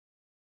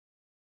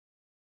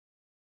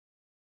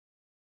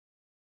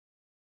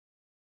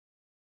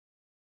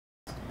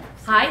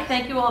Hi,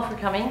 thank you all for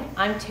coming.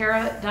 I'm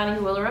Tara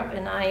Donahue Willerup,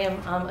 and I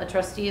am a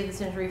trustee of the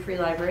Simsbury Free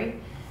Library.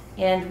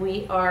 And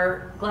we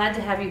are glad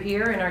to have you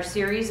here in our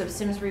series of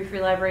Simsbury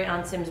Free Library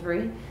on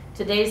Simsbury.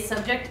 Today's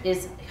subject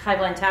is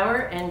Heublein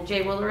Tower, and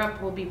Jay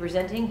Willerup will be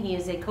presenting. He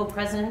is a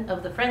co-president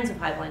of the Friends of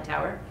Heublein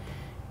Tower.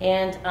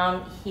 And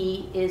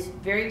he is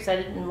very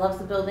excited and loves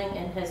the building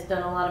and has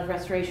done a lot of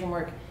restoration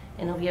work,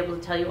 and he'll be able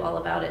to tell you all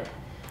about it.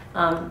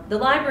 The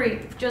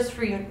library, just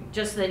so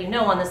that you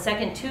know, on the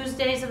second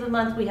Tuesdays of the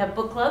month we have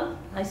book club.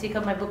 I see a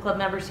couple of my book club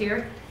members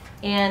here.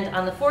 And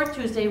on the fourth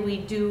Tuesday we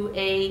do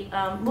a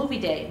movie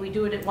day. We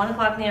do it at 1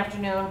 o'clock in the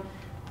afternoon,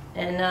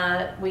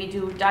 and we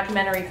do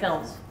documentary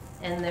films.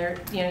 And they're,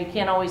 you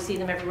can't always see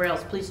them everywhere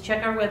else. Please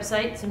check our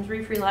website,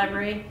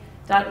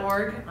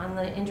 simsburyfreelibrary.org, on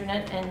the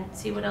internet, and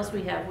see what else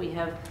we have. We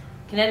have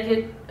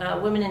Connecticut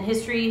Women in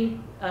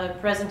History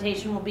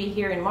presentation will be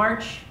here in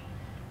March.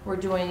 We're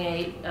doing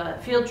a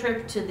field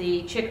trip to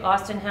the Chick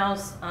Austin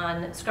House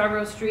on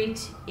Scarborough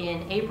Street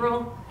in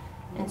April.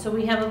 And so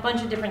we have a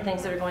bunch of different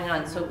things that are going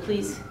on, so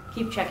please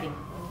keep checking.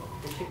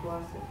 The Chick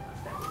Austin House,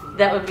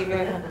 that would be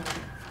very fun.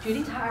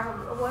 Judy?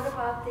 What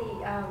about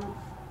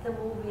the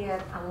movie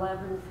at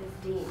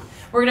 11:15?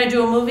 We're going to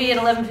do a movie at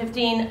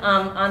 11:15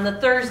 on the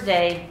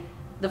Thursday,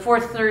 the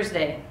fourth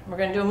Thursday. We're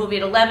going to do a movie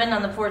at 11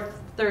 on the fourth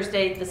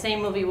Thursday. The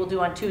same movie we'll do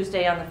on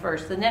Tuesday on the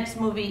 1st. The next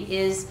movie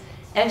is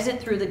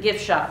Exit Through the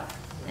Gift Shop,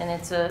 and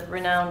it's a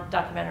renowned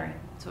documentary,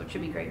 so it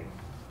should be great.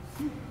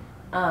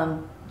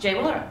 Jay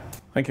Willerup.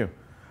 Thank you.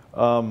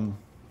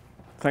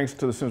 Thanks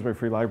to the Simsbury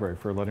Free Library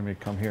for letting me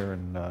come here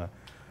and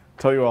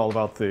tell you all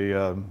about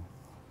the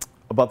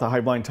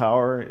Heublein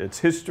Tower, its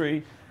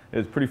history.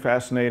 It's pretty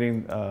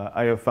fascinating.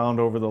 I have found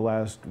over the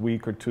last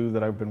week or two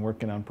that I've been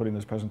working on putting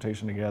this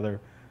presentation together.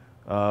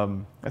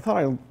 I thought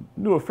I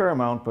knew a fair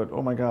amount, but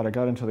oh my God, I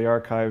got into the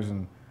archives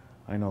and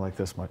I know like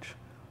this much.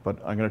 But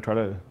I'm going to try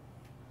to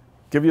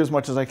give you as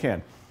much as I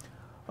can.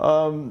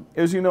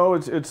 As you know,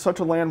 it's such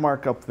a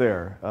landmark up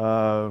there.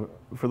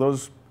 For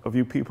those of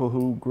you people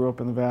who grew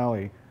up in the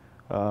valley,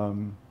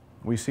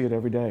 we see it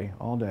every day,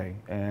 all day.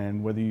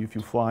 And whether if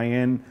you fly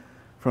in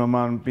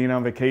from being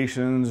on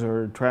vacations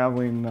or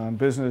traveling on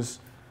business,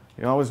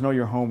 you always know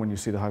you're home when you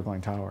see the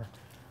Heublein Tower.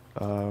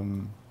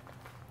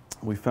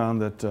 We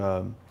found that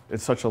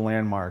it's such a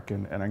landmark,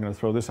 and I'm going to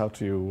throw this out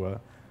to you.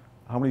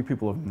 How many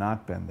people have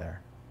not been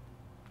there?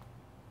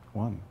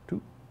 1,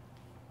 2,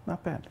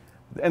 not bad.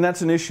 And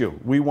that's an issue.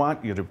 We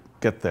want you to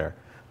get there.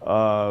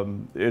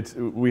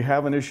 We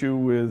have an issue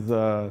with,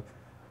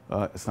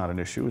 it's not an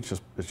issue, it's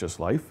just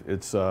life.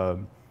 It's a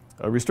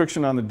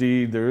restriction on the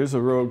deed. There is a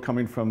road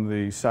coming from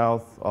the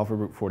south off of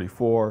Route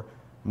 44,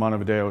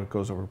 Montevideo. It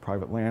goes over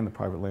private land. The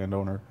private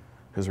landowner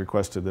has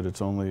requested that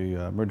it's only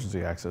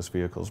emergency access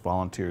vehicles,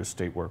 volunteers,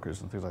 state workers,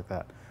 and things like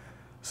that.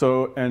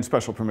 So, and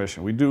special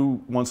permission. We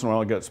do once in a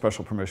while get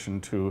special permission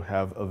to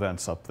have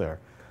events up there.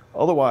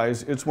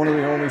 Otherwise, it's one of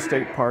the only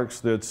state parks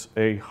that's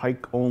a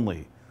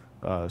hike-only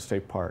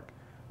state park,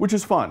 which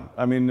is fun.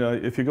 I mean,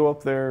 if you go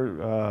up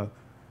there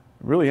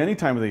really any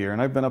time of the year,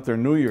 and I've been up there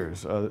New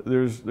Year's,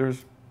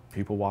 there's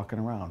people walking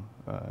around.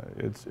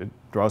 It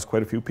draws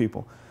quite a few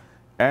people.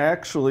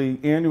 Actually,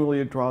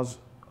 annually, it draws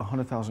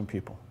 100,000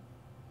 people,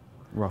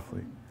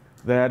 roughly.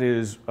 That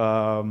is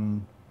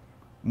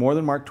more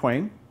than Mark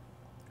Twain,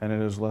 and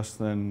it is less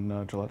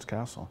than Gillette's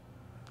Castle.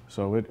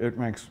 So it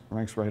ranks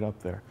right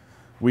up there.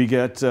 We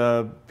get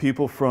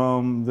people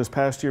from, this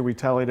past year we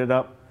tallied it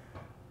up,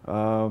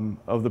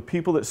 of the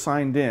people that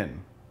signed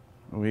in.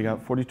 We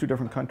got 42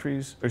 different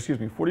countries, or excuse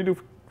me,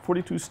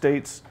 42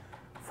 states,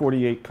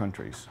 48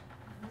 countries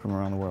from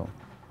around the world.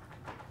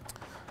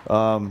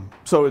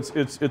 So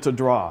it's a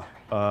draw.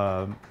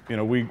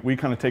 We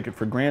kind of take it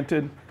for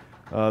granted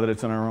that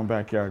it's in our own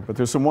backyard, but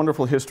there's some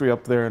wonderful history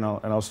up there, and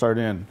I'll start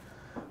in.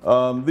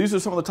 These are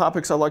some of the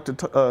topics I'd like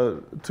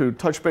to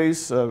touch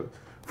base.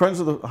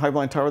 Friends of the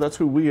Heublein Tower, that's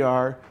who we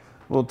are.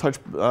 We'll touch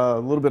a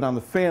little bit on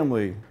the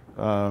family,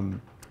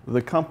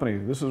 the company.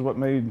 This is what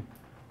made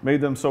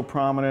them so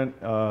prominent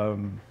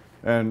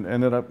and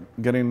ended up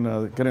getting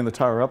the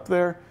tower up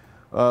there.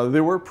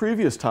 There were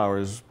previous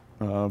towers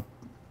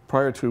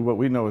prior to what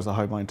we know as the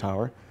Heublein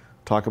Tower.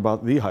 Talk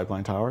about the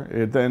Heublein Tower.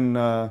 It then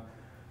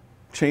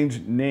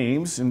changed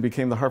names and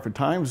became the Hartford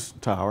Times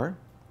Tower.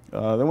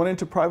 Then went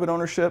into private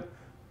ownership,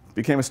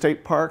 became a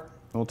state park.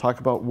 We'll talk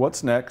about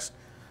what's next.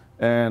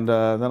 And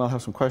then I'll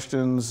have some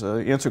questions,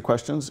 answer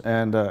questions,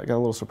 and I got a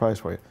little surprise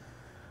for you.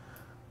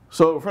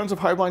 So, Friends of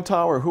Heublein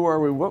Tower, who are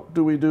we? What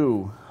do we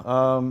do?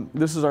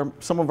 This is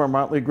some of our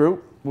motley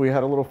group. We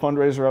had a little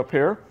fundraiser up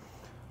here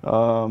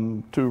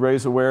to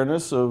raise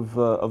awareness of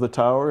the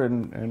tower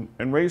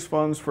and raise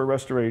funds for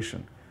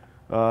restoration.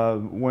 It's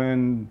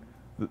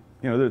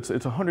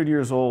 100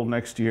 years old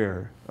next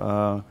year,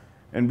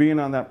 and being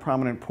on that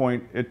prominent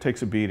point, it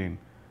takes a beating.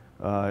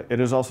 It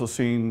has also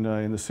seen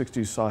in the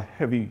 60s saw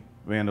heavy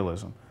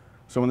vandalism.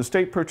 So when the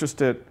state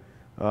purchased it,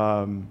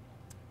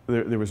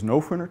 there was no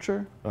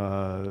furniture.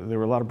 There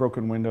were a lot of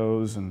broken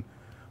windows, and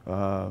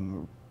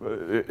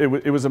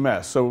it was a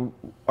mess. So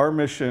our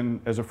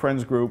mission as a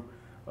Friends group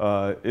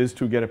is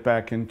to get it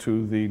back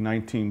into the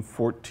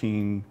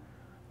 1914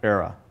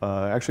 era.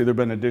 Actually, there have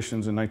been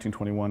additions in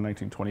 1921,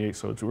 1928,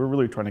 so we're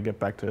really trying to get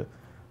back to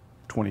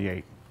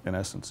 28 in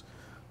essence.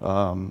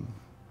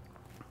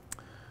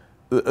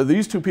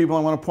 These two people I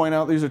want to point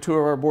out, these are two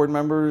of our board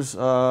members.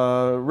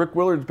 Rick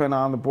Willard's been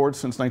on the board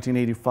since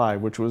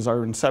 1985, which was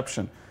our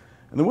inception.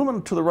 And the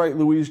woman to the right,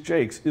 Louise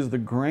Jakes, is the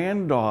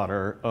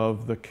granddaughter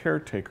of the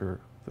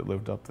caretaker that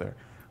lived up there.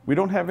 We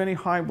don't have any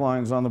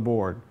Heubleins on the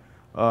board.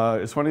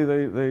 It's funny,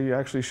 they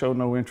actually show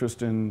no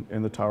interest in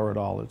the tower at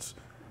all. It's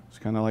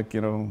kind of like,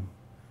 you know,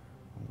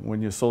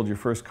 when you sold your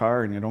first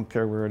car and you don't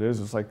care where it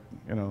is, it's like,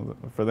 you know,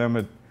 for them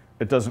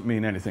it doesn't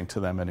mean anything to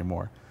them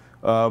anymore.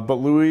 But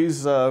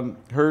Louise,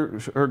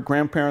 her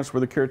grandparents were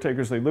the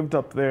caretakers. They lived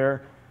up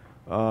there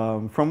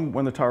from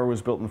when the tower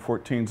was built in the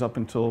 14s up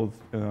until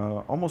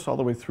almost all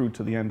the way through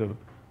to the end of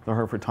the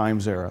Hartford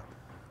Times era.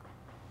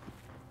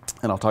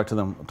 And I'll talk to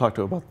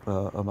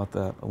about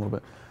that a little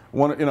bit.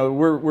 You know,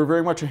 we're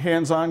very much a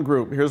hands-on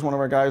group. Here's one of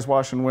our guys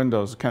washing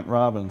windows, Kent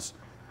Robbins.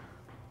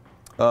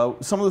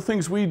 Some of the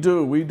things we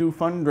do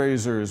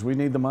fundraisers. We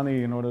need the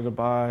money in order to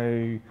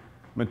buy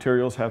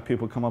materials, have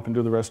people come up and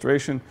do the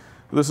restoration.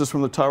 This is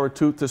from the Tower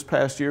Toot this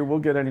past year. We'll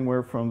get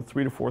anywhere from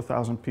 3,000 to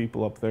 4,000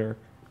 people up there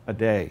a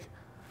day.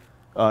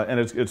 And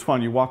it's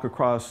fun. You walk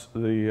across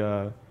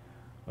the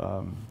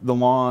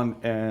lawn,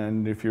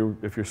 and if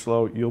you're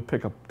slow, you'll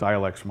pick up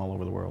dialects from all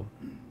over the world.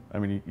 I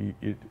mean,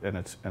 and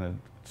it's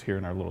here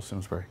in our little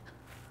Simsbury.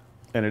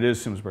 And it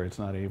is Simsbury, it's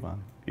not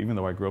Avon. Even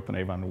though I grew up in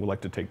Avon, we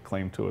like to take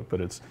claim to it,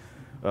 but it's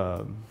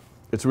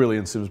really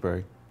in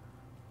Simsbury.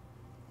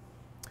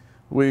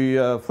 We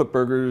flip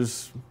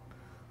burgers,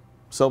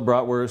 sell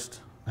bratwurst,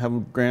 have a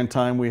grand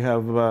time. We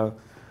have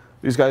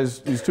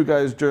these two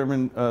guys,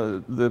 German,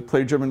 that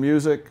play German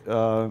music,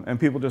 and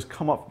people just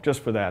come up just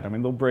for that. I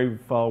mean, they'll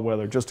brave foul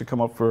weather just to come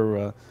up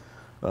for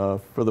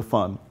the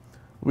fun.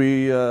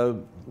 We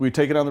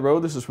take it on the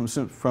road. This is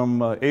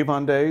from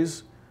Avon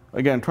Days.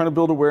 Again, trying to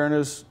build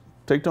awareness,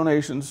 take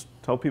donations,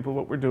 tell people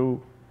what we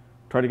do,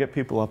 try to get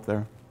people up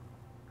there.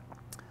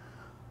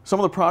 Some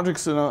of the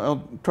projects, and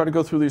I'll try to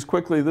go through these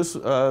quickly.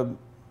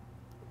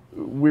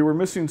 We were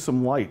missing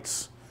some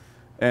lights,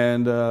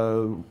 and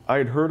I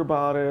had heard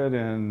about it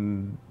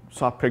and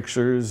saw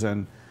pictures,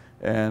 and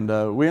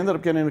we ended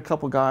up getting a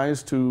couple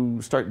guys to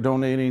start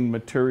donating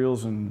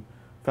materials and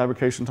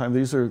fabrication time.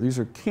 These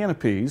are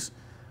canopies.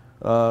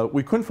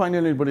 We couldn't find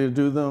anybody to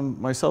do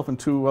them. Myself and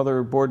two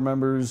other board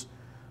members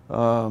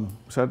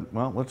said,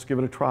 well, let's give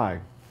it a try.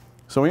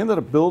 So we ended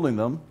up building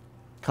them,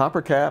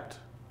 copper capped,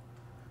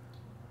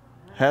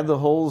 had the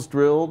holes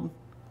drilled,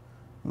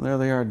 and there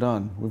they are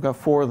done. We've got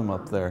 4 of them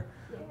up there.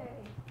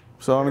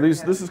 So I mean,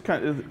 this is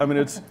kind of, I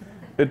mean,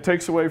 it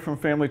takes away from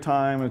family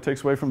time, and it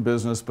takes away from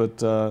business,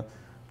 but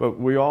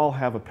we all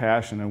have a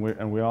passion,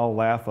 and we all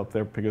laugh up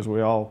there because we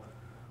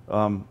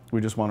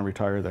just want to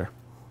retire there.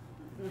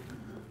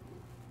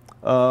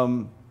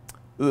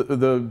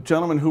 The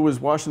gentleman who was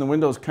washing the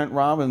windows, Kent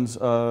Robbins,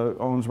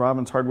 owns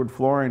Robbins Hardwood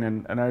Flooring,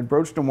 and I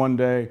approached him one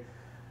day,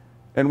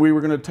 and we were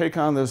going to take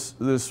on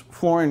this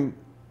flooring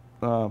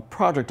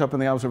project up in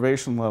the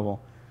observation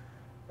level.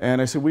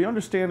 And I said, we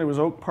understand it was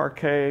oak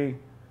parquet.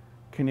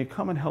 Can you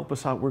come and help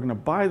us out? We're going to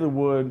buy the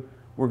wood.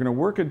 We're going to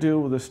work a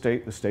deal with the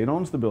state. The state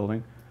owns the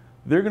building.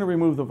 They're going to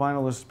remove the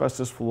vinyl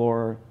asbestos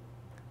floor.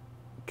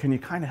 Can you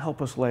kind of help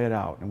us lay it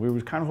out? And we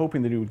were kind of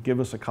hoping that he would give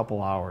us a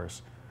couple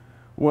hours.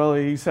 Well,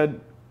 he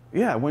said,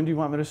 yeah, when do you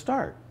want me to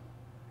start?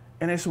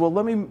 And I said, well,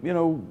 let me, you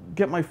know,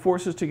 get my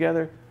forces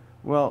together.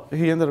 Well,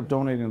 he ended up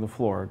donating the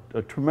floor,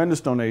 a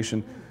tremendous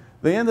donation.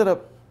 The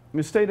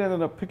state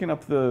ended up picking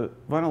up the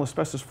vinyl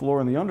asbestos floor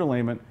and the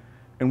underlayment,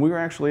 and we were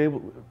actually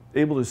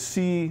able to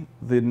see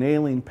the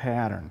nailing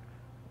pattern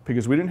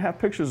because we didn't have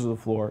pictures of the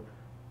floor.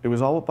 It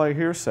was all by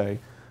hearsay.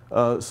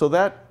 So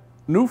that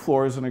new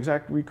floor is an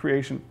exact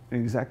recreation,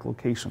 an exact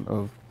location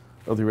of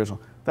the original.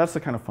 That's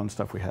the kind of fun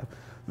stuff we have.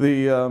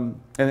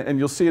 And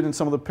you'll see it in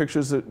some of the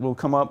pictures that will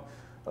come up.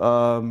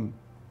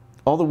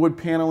 All the wood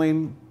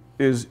paneling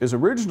is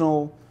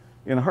original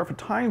in the Hartford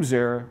Times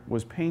era,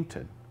 was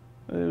painted.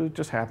 It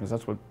just happens.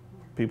 That's what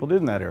people did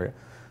in that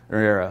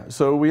era.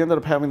 So we ended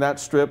up having that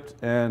stripped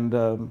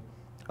and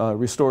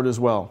restored as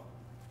well.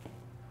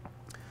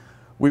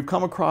 We've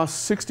come across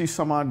 60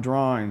 some odd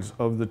drawings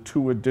of the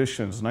 2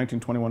 editions,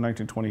 1921,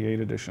 1928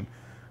 edition.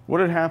 What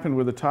had happened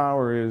with the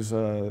tower is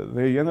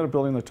they ended up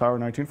building the tower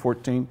in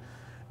 1914,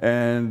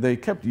 and they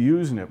kept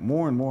using it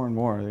more and more and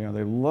more. You know,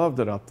 they loved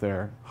it up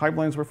there.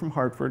 Heubleins were from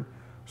Hartford,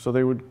 so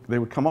they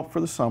would come up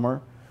for the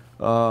summer.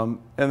 And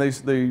in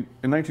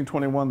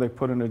 1921 they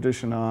put an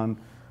addition on,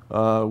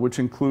 which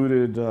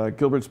included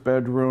Gilbert's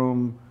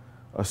bedroom,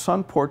 a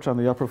sun porch on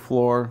the upper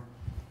floor,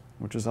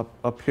 which is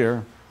up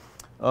here,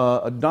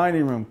 a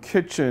dining room,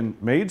 kitchen,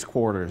 maids'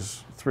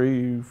 quarters,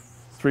 three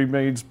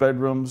maids'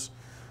 bedrooms,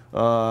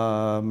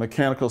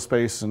 mechanical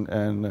space,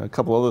 and a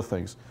couple other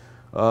things.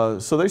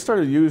 So they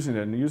started using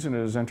it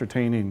as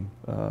entertaining,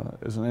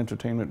 as an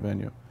entertainment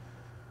venue.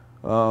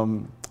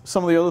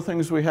 Some of the other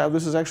things we have,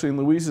 this is actually in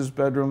Louise's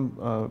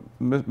bedroom,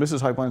 Mrs.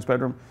 Heublein's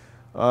bedroom.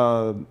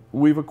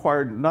 we've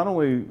acquired not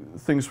only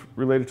things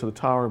related to the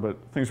tower, but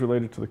things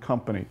related to the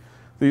company.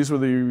 These were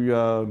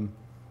the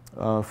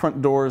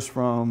front doors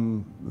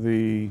from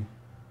the,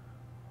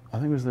 I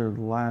think it was their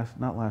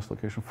not last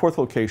location, fourth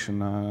location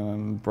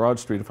on Broad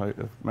Street, if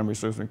memory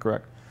serves me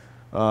correct.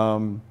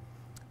 And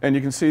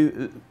you can see,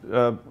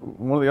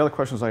 one of the other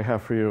questions I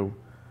have for you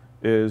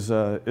is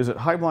it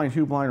Heublein,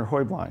 Heublein, or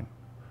Heublein?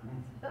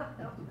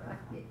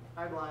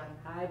 Heublein.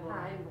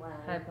 Heublein.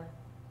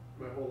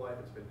 My whole life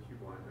it's been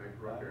Heublein. I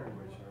grew up here.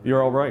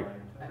 You're all right.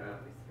 Yeah.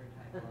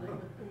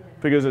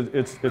 Because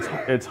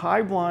it's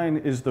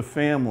Heublein is the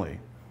family.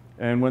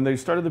 And when they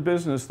started the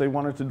business, they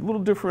wanted to a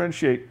little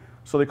differentiate,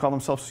 so they call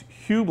themselves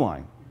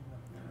Heublein.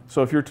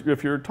 So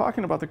if you're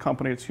talking about the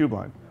company, it's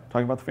Heublein.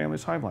 Talking about the family,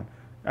 it's Heublein.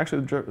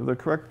 Actually, the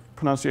correct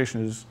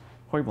pronunciation is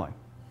Heublein.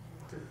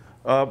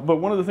 But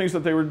one of the things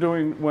that they were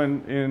doing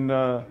when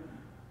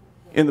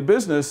in the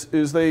business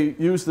is they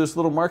used this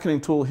little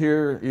marketing tool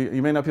here.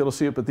 You may not be able to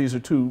see it, but these are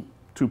two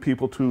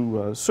people,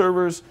 two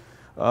servers,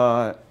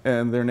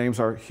 and their names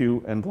are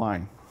Hugh and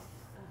Blind.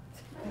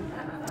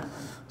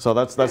 So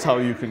that's how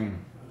you can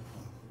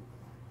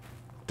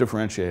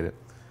differentiate it.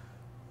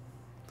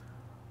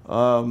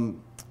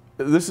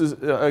 This is,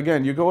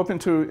 again, you go up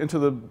into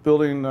the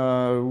building.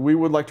 We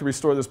would like to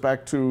restore this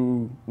back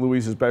to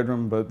Louise's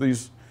bedroom, but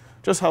these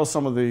just house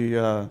some of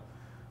the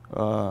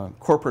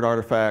corporate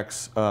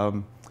artifacts. I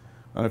don't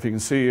know if you can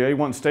see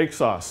A1 steak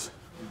sauce.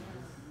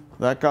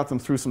 That got them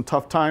through some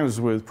tough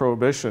times with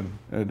Prohibition.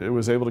 It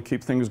was able to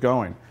keep things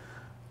going.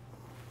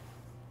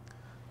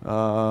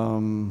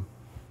 Well,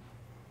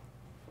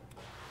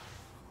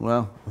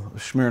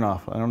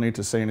 Smirnoff, I don't need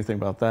to say anything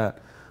about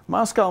that.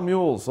 Moscow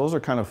mules, those are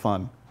kind of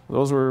fun.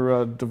 Those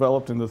were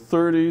developed in the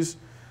 30s.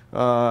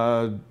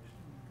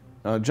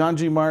 John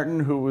G.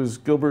 Martin, who was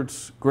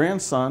Gilbert's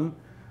grandson,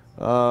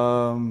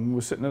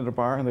 was sitting at a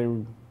bar and they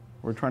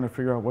were trying to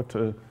figure out what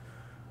to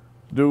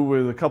do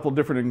with a couple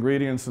different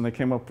ingredients, and they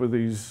came up with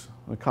these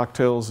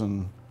cocktails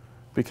and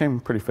became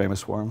pretty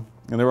famous for them.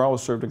 And they were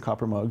always served in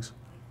copper mugs.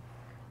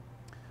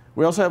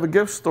 We also have a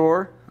gift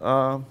store.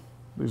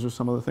 These are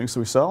some of the things that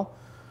we sell.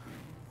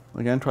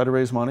 Again, try to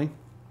raise money.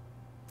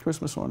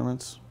 Christmas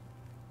ornaments.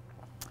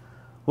 A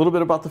little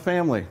bit about the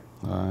family,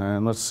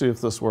 and let's see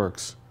if this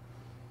works.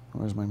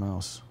 Where's my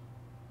mouse?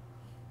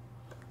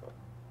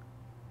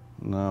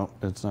 No,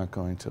 it's not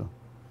going to.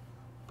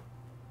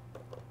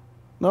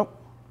 Nope,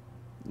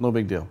 no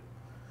big deal.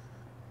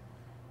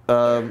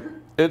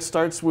 It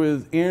starts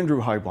with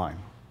Andrew Heublein.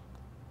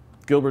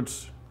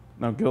 Gilbert's,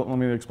 now let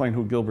me explain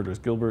who Gilbert is.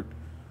 Gilbert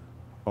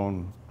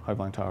owned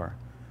Heublein Tower.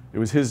 It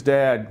was his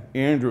dad,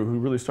 Andrew, who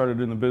really started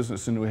in the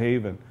business in New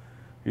Haven.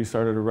 He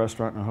started a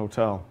restaurant and a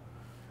hotel.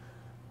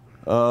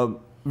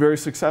 Very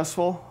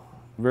successful,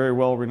 very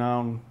well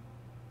renowned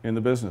in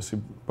the business. He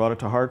brought it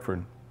to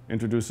Hartford,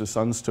 introduced his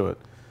sons to it.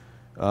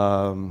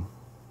 And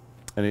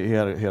he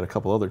had a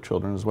couple other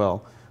children as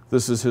well.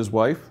 This is his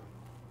wife.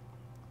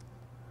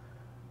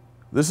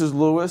 This is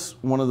Louis,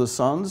 one of the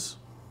sons,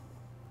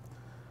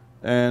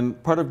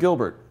 and part of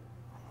Gilbert.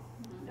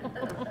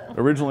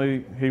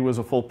 Originally, he was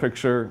a full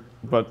picture,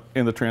 but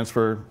in the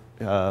transfer,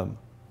 kind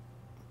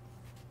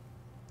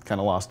of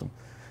lost him.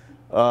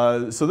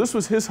 So this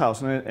was his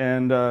house,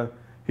 and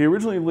he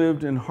originally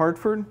lived in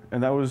Hartford,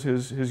 and that was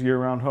his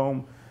year-round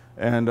home,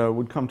 and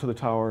would come to the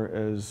tower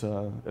as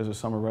a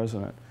summer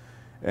resident.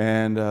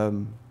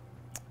 And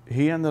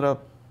he ended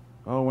up,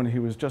 when he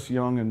was just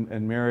young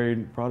and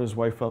married, brought his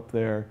wife up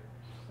there,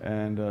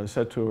 and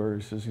said to her,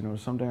 he says, you know,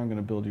 someday I'm going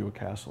to build you a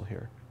castle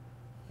here.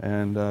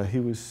 And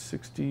he was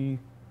 60,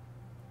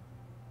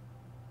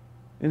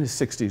 in his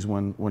 60s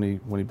when he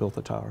built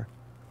the tower.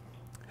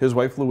 His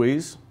wife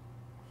Louise,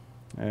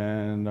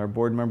 and our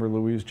board member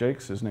Louise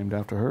Jakes is named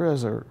after her,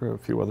 as are a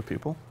few other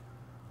people.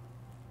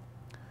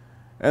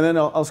 And then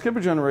I'll skip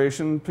a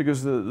generation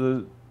because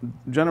the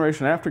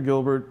generation after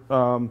Gilbert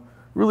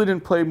really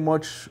didn't play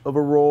much of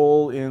a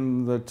role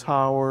in the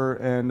tower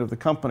and of the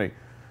company.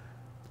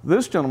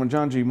 This gentleman,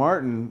 John G.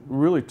 Martin,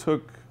 really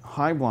took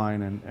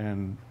Heublein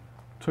and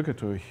took it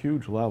to a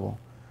huge level.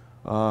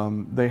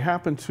 They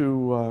happened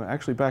to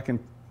actually back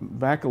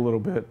a little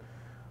bit.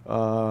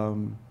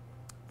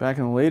 Back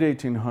in the late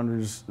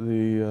 1800s,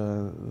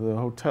 the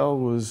hotel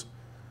was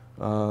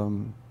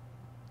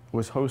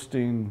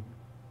hosting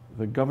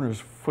the governor's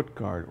foot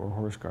guard or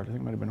horse guard. I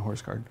think it might have been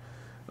horse guard.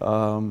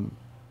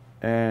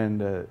 And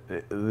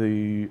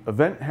the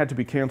event had to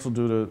be canceled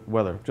due to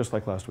weather, just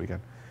like last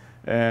weekend.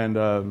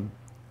 And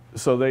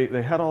so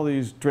they had all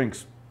these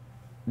drinks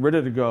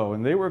ready to go,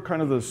 and they were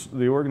kind of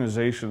the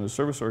organization, the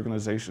service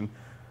organization,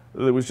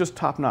 that was just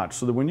top notch.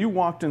 So that when you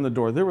walked in the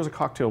door, there was a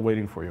cocktail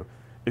waiting for you.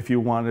 If you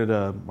wanted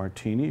a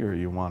martini or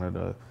you wanted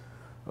a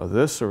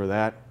this or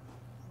that,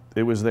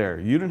 it was there.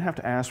 You didn't have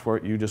to ask for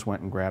it, you just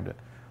went and grabbed it.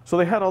 So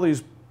they had all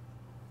these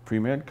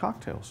pre-made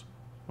cocktails.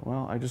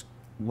 Well, I just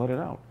let it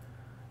out.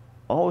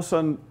 All of a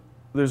sudden,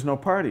 there's no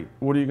party.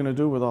 What are you going to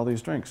do with all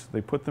these drinks?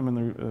 They put them in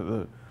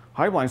the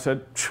Heublein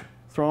said,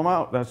 throw them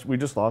out. We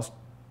just lost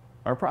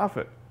our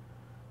profit.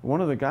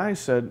 One of the guys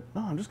said,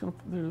 no, I'm just going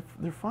to,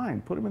 they're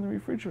fine, put them in the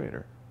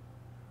refrigerator.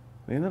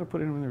 They ended up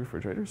putting them in the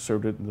refrigerator,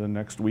 served it the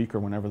next week or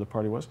whenever the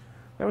party was.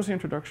 That was the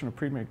introduction of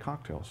pre-made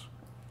cocktails,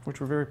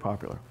 which were very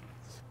popular.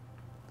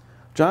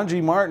 John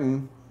G.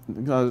 Martin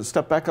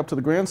stepped back up to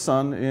the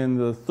grandson in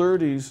the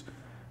 30s,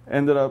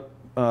 ended up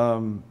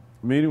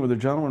meeting with a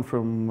gentleman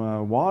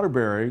from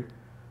Waterbury,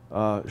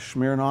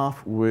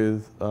 Smirnoff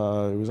with,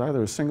 it was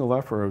either a single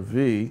F or a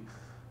V,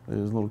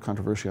 there's a little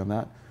controversy on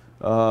that,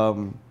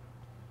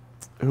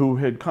 who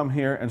had come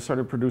here and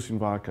started producing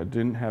vodka,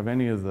 didn't have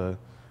any of the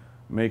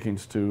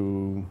makings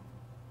to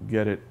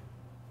get it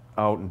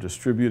out and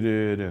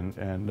distributed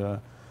and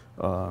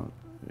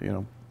you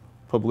know,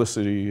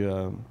 publicity,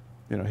 you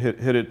know,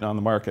 hit it on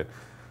the market.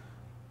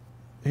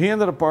 He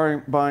ended up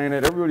buying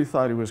it. Everybody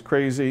thought he was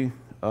crazy.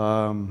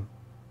 Smirnoff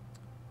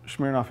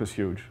is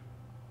huge,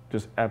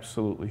 just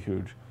absolutely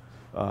huge.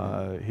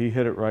 He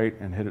hit it right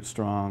and hit it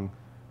strong.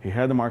 He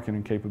had the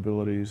marketing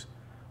capabilities.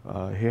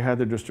 He had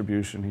the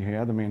distribution. He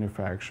had the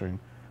manufacturing.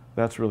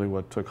 That's really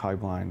what took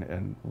Heublein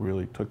and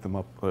really took them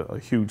up a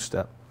huge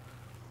step.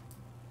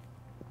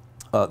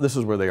 This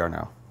is where they are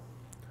now.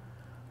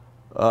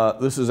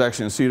 This is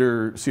actually in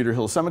Cedar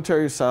Hill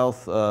Cemetery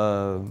South.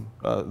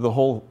 The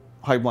whole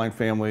Heublein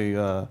family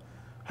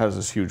has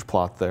this huge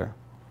plot there.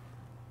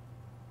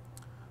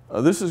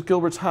 This is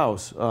Gilbert's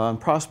house on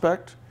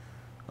Prospect.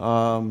 It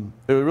was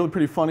really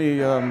pretty funny.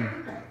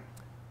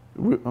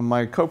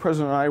 My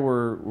co-president and I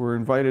were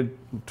invited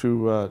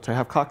to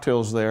have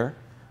cocktails there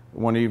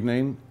one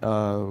evening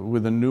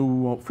with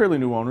the fairly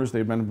new owners.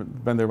 They'd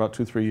been there about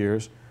 2-3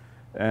 years.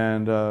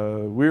 And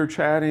we were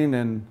chatting,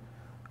 and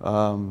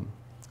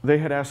they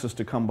had asked us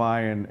to come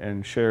by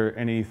and share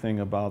anything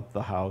about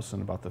the house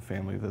and about the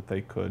family that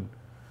they could,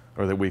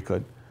 or that we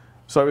could.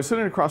 So I was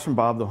sitting across from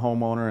Bob, the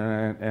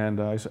homeowner,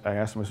 and I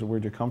asked him, I said,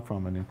 where'd you come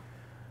from?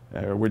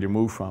 Or where'd you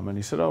move from? And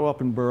he said, oh,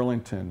 up in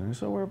Burlington. And I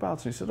said,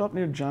 whereabouts? And he said, up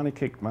near Johnny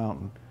Cake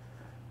Mountain.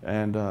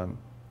 And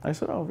I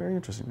said, oh, very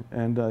interesting.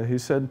 And he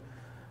said,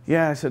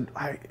 yeah, I said,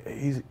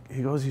 he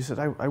said,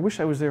 I wish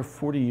I was there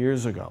 40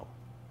 years ago.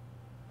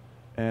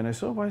 And I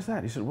said, oh, why is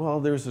that? He said, well,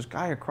 there's this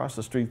guy across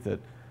the street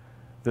that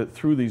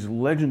threw these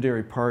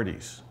legendary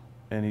parties.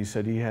 And he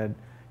said he had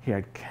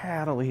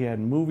cattle, he had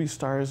movie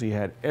stars, he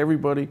had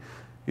everybody.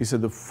 He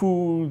said the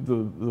food,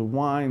 the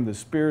wine, the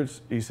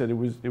spirits, he said it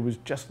was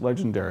just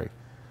legendary.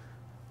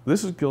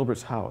 This is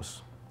Gilbert's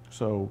house.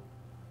 So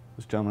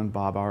this gentleman,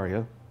 Bob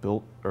Aria,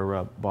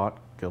 bought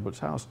Gilbert's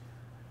house.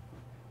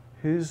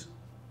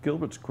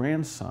 Gilbert's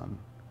grandson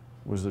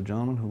was the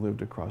gentleman who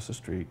lived across the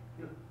street,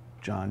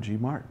 John G.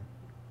 Martin.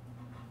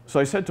 So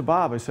I said to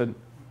Bob, I said,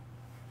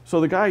 so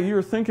the guy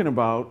you're thinking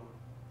about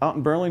out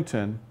in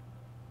Burlington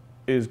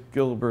is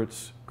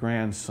Gilbert's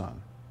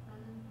grandson.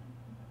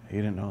 He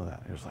didn't know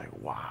that. He was like,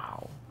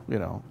 wow. You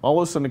know,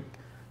 all of a sudden it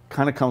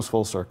kind of comes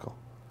full circle.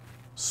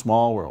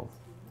 Small world.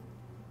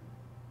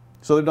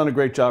 So they've done a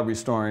great job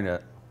restoring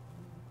it.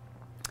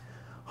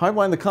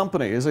 Heublein, the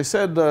company, as I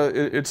said,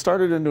 it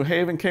started in New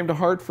Haven, came to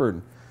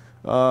Hartford.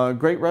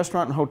 Great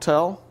restaurant and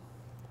hotel.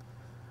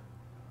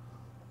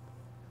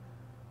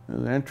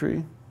 There's an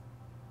entry.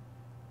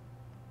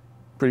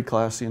 Pretty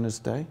classy in its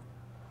day.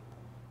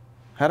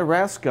 Had a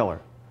Rathskeller.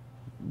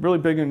 Really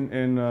big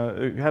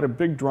it had a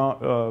big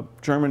draw,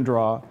 German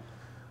draw.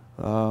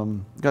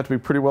 Got to be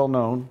pretty well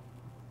known.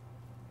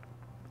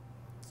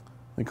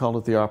 They called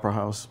it the Opera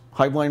House.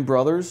 Heublein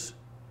Brothers,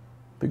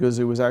 because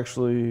it was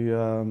actually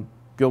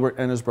Gilbert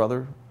and his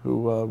brother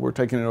who were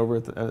taking it over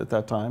at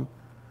that time.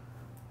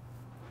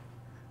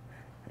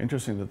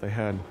 Interesting that they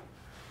had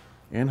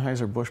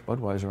Anheuser-Busch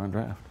Budweiser on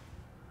draft.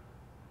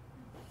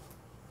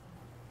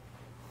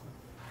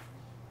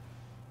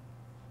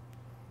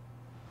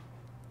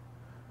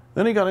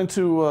 Then he got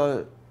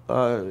into,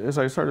 as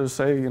I started to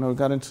say, you know,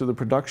 got into the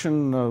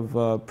production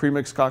of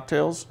pre-mixed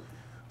cocktails.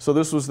 So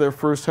this was their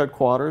first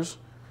headquarters.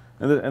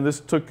 And this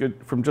took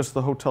it from just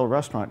the hotel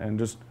restaurant and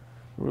just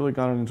really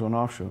got it into an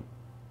offshoot.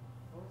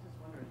 I was just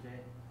wondering, Jay,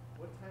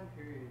 what time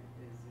period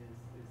is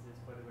this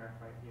photograph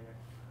right here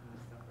and the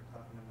stuff we're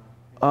talking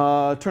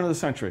about? Turn of the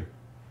century. Okay.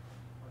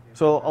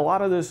 So a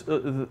lot of this,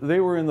 they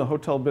were in the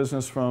hotel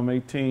business from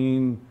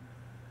 1860s,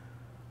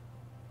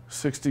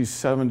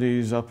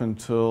 70s up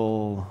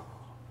until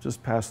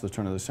just past the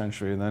turn of the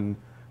century, and then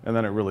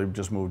it really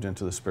just moved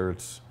into the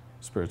spirits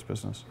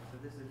business. So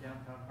this is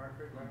downtown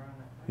Hartford, right around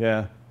that time?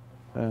 Yeah.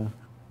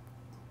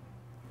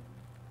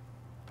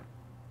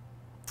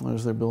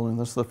 There's their building.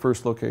 That's the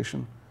first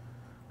location.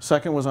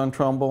 Second was on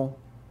Trumbull.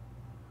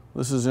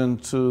 This is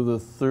into the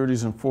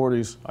 30s and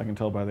 40s. I can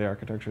tell by the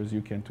architecture, as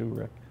you can too,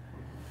 Rick.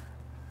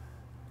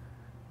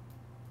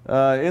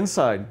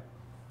 Inside,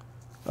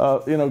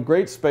 you know,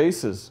 great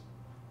spaces.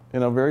 You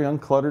know, very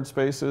uncluttered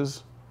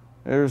spaces.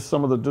 There's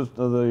some of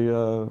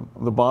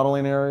the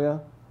bottling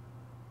area.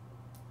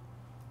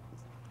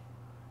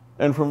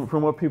 And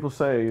from what people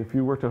say, if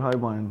you worked at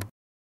Heublein,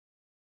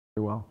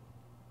 very well.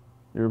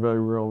 You were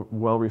very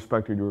well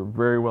respected. You were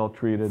very well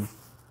treated.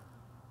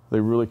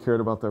 They really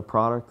cared about their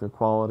product, their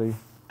quality,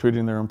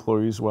 treating their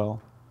employees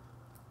well,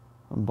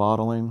 and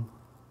bottling.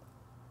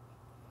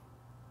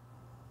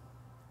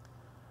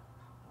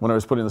 when I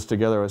was putting this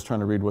together, I was trying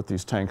to read what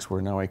these tanks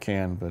were. Now I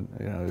can, but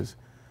you know,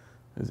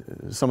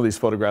 some of these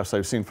photographs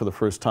I've seen for the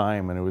first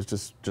time, and it was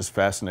just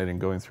fascinating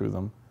going through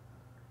them.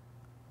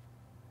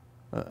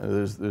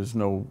 There's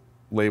no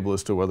label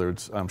as to whether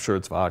it's, I'm sure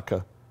it's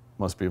vodka,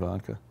 must be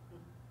vodka.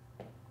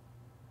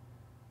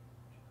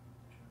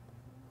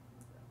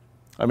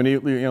 I mean,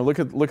 you know, look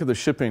at the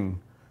shipping,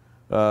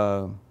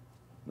 you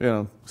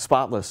know,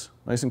 spotless,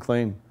 nice and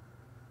clean.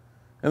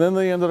 And then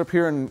they ended up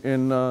here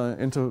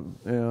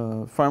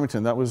into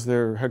Farmington. That was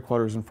their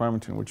headquarters in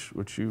Farmington,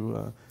 which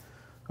you,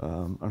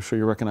 I'm sure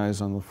you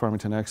recognize on the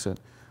Farmington exit.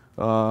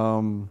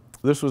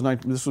 This was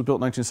built in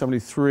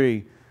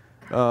 1973.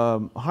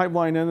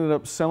 Heublein ended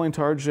up selling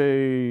to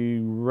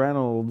R.J.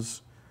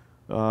 Reynolds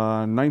in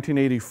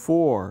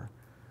 1984.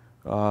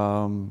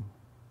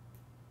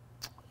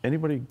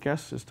 Anybody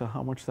guess as to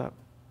how much that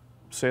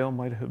sale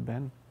might have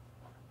been?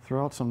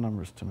 Throw out some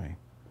numbers to me.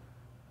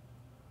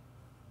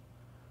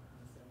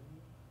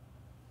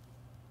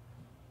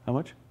 How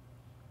much?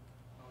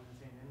 I was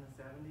saying in the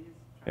 70s,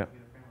 trying Yep. to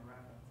get a frame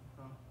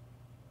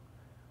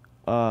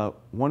of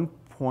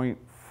reference.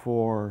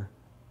 $1.4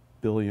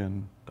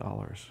 billion.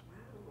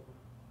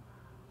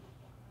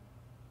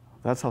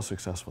 That's how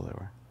successful they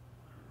were.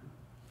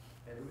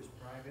 And it was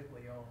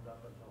privately owned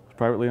up until then.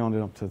 Privately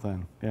owned up to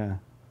then, yeah.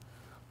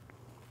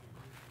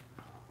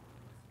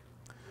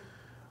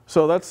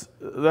 So that's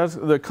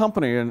the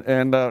company,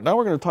 and now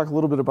we're going to talk a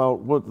little bit about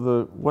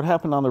what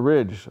happened on the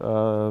ridge. There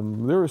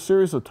were a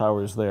series of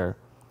towers there.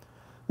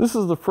 This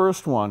is the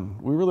first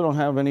one. We really don't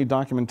have any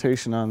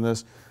documentation on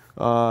this.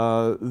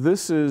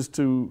 This is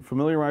to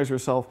familiarize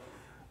yourself.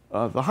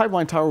 The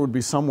Heublein Tower would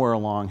be somewhere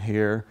along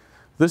here.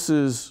 This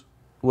is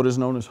what is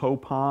known as Howe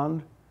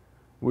Pond,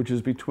 which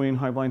is between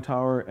Heublein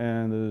Tower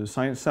and the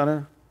Science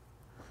Center.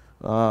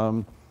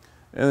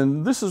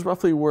 And this is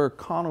roughly where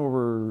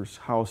Conover's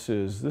house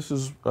is. This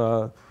is,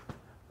 that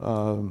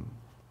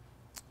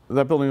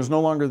building is no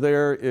longer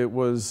there. It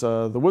was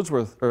the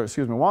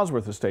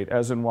Wadsworth estate,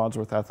 as in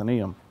Wadsworth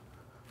Athenaeum.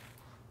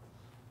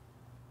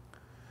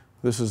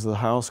 This is the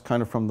house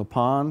kind of from the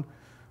pond.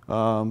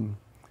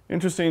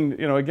 Interesting,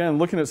 you know, again,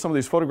 looking at some of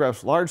these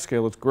photographs, large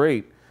scale, it's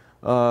great.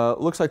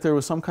 Looks like there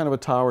was some kind of a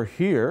tower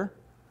here,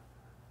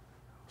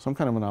 some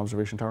kind of an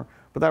observation tower,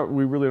 but that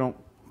we really don't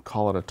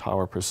call it a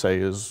tower per se,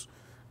 is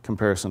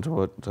comparison to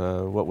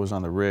what was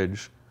on the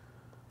ridge.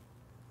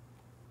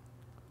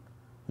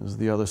 This is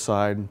the other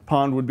side.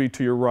 Pond would be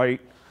to your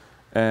right,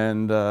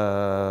 and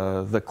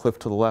the cliff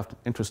to the left.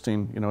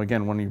 Interesting, you know,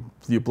 again, when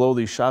you blow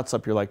these shots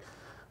up, you're like,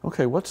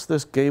 okay, what's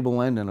this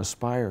gable end and a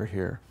spire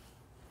here?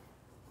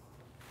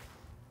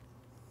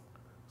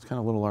 It's kind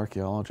of a little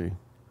archaeology.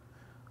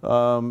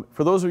 For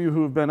those of you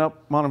who have been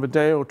up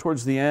Montevideo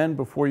towards the end,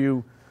 before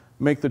you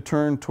make the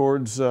turn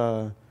towards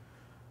the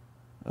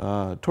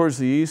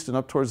east and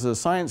up towards the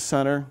Science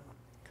Center,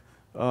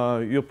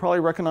 you'll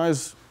probably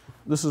recognize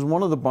this is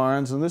one of the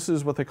barns, and this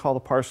is what they call the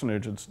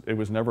parsonage. It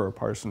was never a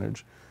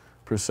parsonage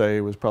per se.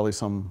 It was probably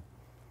some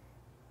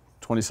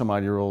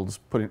 20-some-odd-year-olds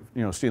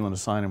stealing a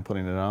sign and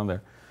putting it on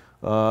there.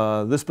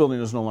 This building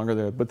is no longer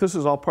there, but this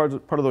is all part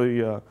of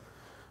the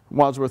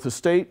Wadsworth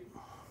estate.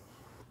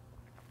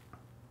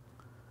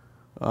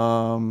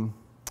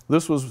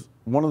 This was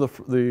one of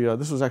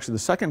this was actually the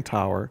second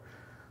tower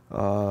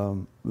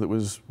that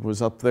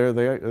was up there.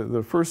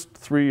 The first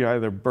three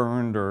either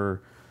burned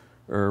or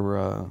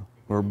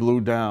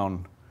blew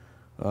down.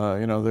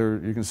 You know,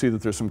 you can see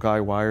that there's some guy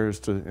wires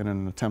in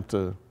an attempt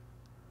to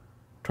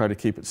try to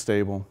keep it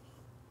stable.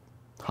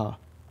 Ha.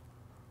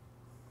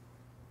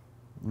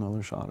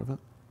 Another shot of it.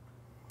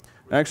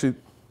 Actually,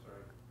 Sorry.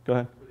 go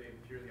ahead. Were they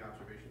purely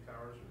observation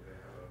towers, or did they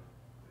have a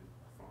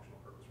functional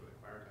purpose? Were they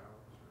fire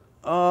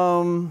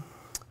towers?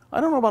 I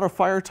don't know about a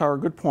fire tower.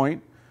 Good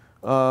point.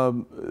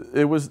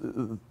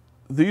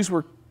 These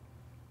were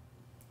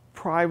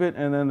private,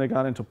 and then they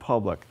got into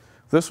public.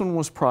 This one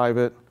was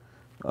private.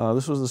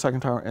 This was the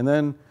second tower, and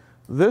then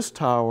this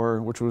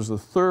tower, which was the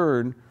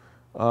third,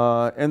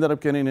 ended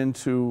up getting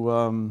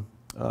into.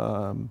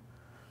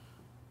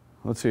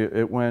 Let's see.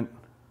 It went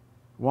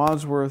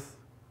Wadsworth,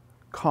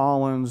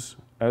 Collins,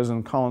 as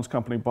in Collins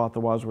Company bought the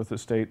Wadsworth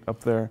estate up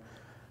there,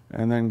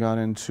 and then got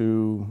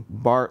into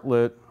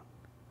Bartlett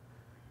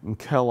and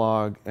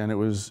Kellogg, and it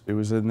was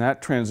in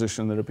that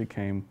transition that it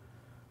became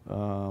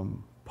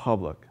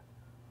public.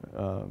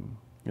 You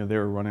know, they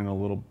were running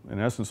in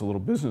essence, a little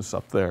business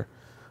up there.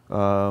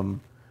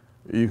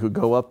 You could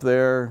go up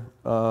there,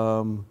 you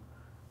know,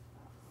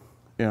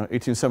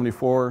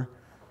 1874,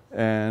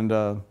 and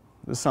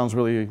this sounds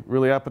really,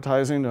 really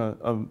appetizing.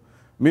 A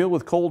meal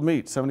with cold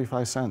meat,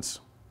 75 cents. Say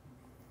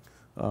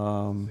Bartlett, as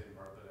in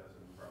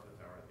Bartlett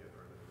Tower at the other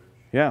end of the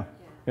ridge.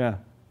 Yeah.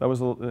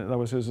 That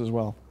was his as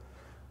well.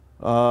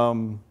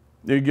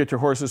 You get your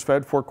horses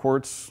fed, 4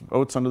 quarts,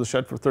 oats under the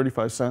shed for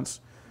 35 cents.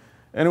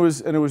 And it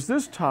was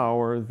this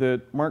tower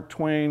that Mark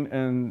Twain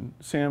and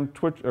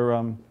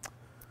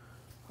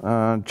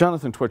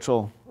Jonathan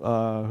Twitchell,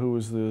 who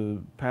was the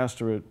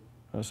pastor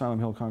at Salem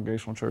Hill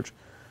Congregational Church,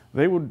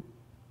 they would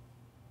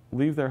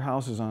leave their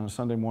houses on a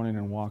Sunday morning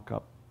and walk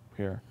up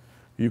here.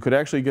 You could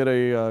actually get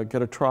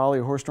a trolley,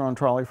 a horse-drawn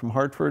trolley from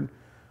Hartford,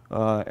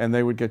 and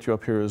they would get you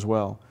up here as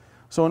well.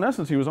 So in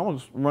essence, he was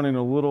almost running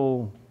a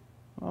little,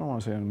 I don't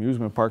want to say an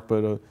amusement park,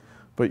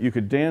 but you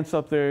could dance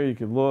up there, you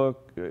could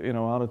look,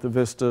 out at the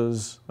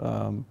vistas.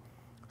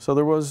 So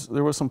there was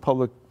some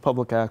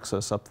public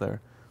access up there.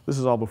 This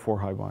is all before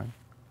Heublein.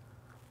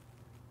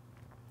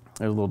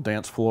 There's a little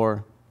dance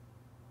floor.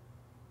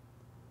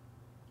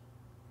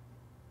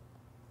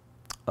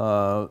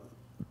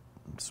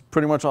 It's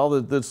pretty much all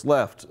that's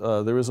left.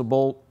 There is a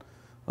bolt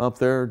up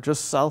there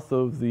just south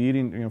of the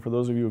eating, for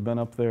those of you who have been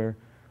up there,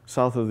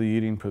 south of the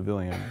eating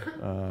pavilion,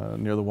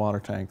 near the water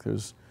tank.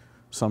 There's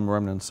some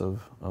remnants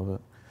of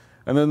it.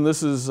 And then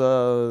this is,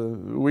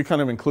 we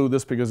kind of include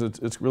this because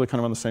it's really kind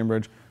of on the same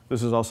bridge.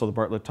 This is also the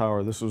Bartlett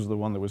Tower. This was the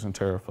one that was in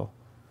Terrifil,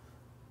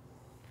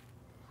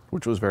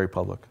 which was very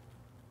public.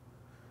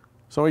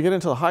 So we get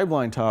into the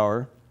Heublein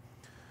Tower.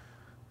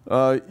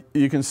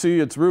 You can see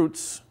its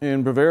roots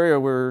in Bavaria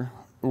where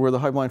the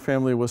Heublein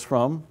family was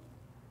from.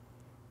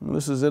 And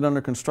this is it under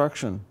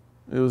construction.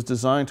 It was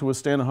designed to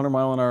withstand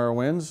 100-mile-an-hour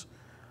winds.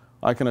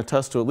 I can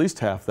attest to at least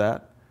half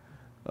that.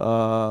 It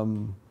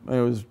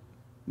was,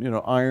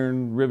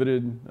 iron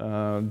riveted,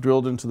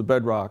 drilled into the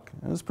bedrock,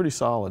 and it's pretty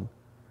solid.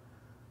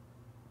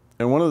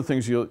 And one of the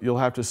things you'll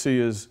have to see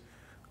is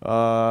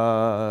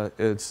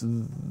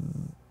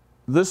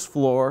this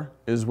floor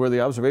is where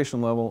the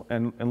observation level,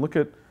 and look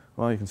at,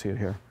 well, you can see it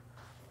here.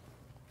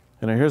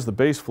 And here's the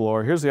base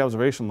floor, here's the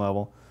observation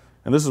level,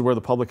 and this is where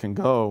the public can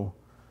go,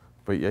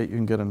 but yet you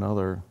can get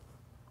another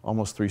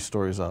almost 3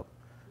 stories up.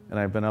 And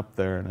I've been up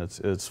there, and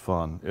it's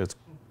fun. It's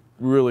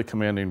really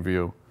commanding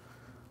view.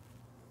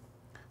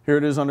 Here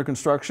it is under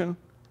construction.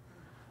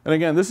 And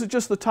again, this is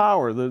just the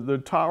tower. The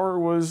tower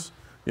was,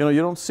 you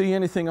don't see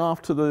anything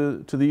off to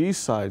the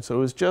east side, so it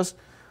was just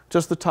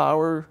the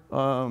tower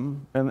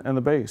and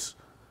the base.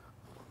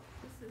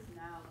 This is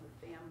now the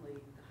family,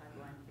 the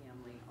Heublein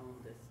family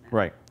owned this now.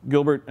 Right,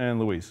 Gilbert and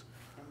Louise.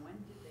 And when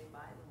did they buy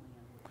the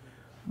land?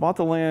 Bought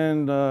the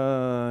land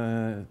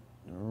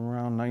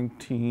around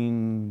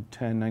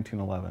 1910,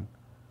 1911.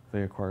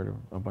 They acquired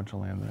a bunch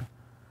of land there.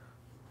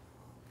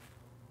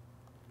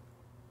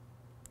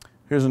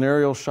 Here's an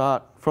aerial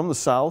shot from the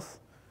south.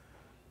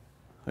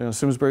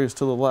 Simsbury is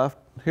to the left.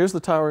 Here's the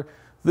tower.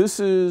 This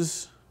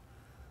is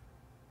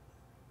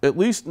at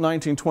least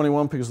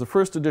 1921 because the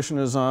first edition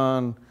is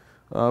on,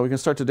 we can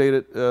start to date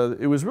it.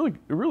 It was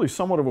really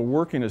somewhat of a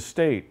working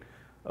estate.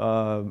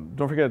 Don't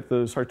forget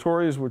the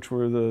Sartoris, which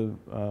were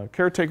the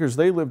caretakers,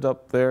 they lived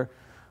up there.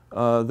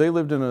 They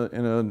lived in a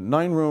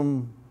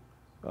 9-room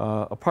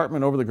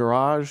apartment over the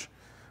garage.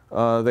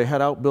 They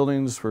had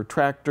outbuildings for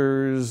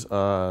tractors.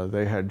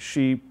 They had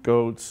sheep,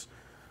 goats,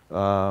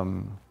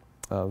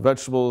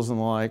 vegetables and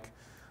the like.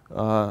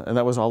 And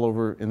that was all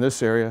over in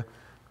this area.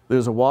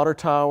 There's a water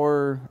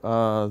tower.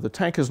 The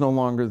tank is no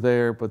longer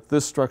there, but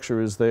this structure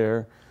is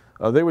there.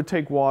 They would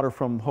take water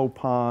from Howe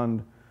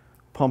Pond,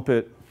 pump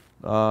it,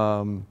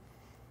 and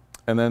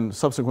then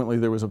subsequently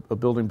there was a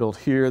building built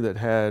here that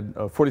had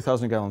a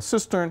 40,000-gallon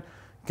cistern,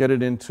 get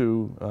it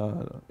into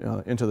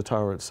the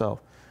tower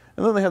itself.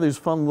 And then they had these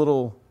fun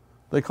little,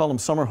 they call them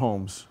summer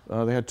homes.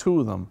 They had 2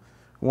 of them.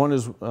 One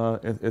is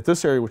at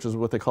this area, which is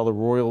what they call the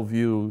Royal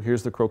View.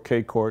 Here's the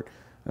croquet court,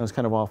 and it's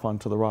kind of off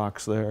onto the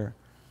rocks there.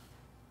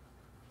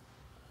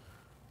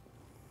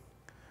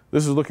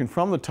 This is looking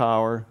from the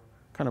tower,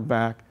 kind of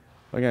back.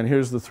 Again,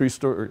 here's the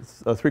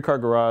 3-car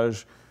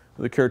garage,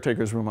 the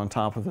caretaker's room on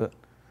top of it.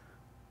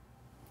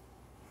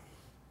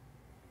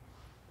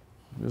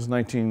 This is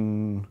late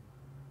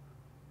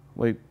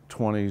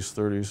 20s,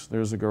 30s.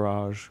 There's the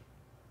garage.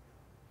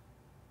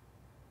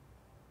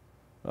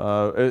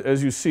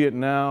 As you see it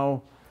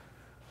now,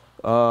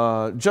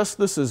 just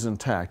this is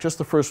intact, just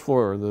the first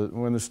floor.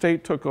 When the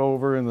state took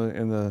over in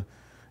the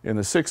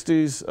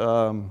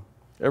 60s,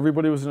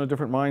 everybody was in a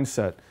different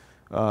mindset.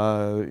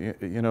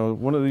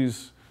 One of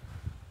these,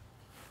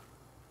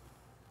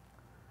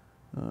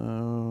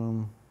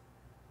 no,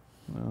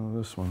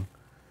 this one.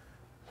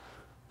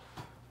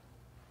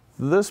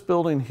 This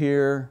building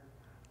here,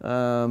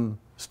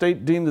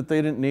 state deemed that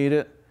they didn't need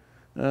it.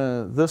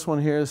 This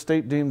one here,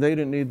 state deemed they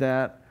didn't need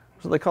that.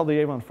 So they called the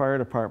Avon Fire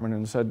Department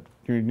and said,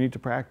 you need to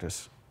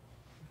practice.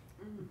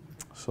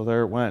 So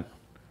there it went.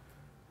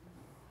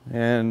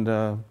 And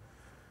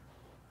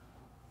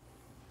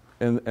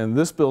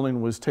this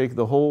building was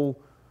the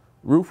whole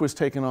roof was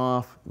taken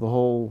off, the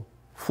whole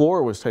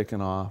floor was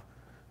taken off,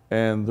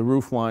 and the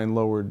roof line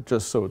lowered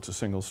just so it's a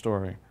single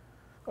story.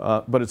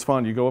 But it's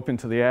fun. You go up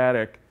into the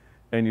attic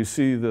and you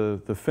see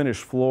the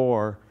finished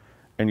floor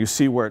and you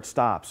see where it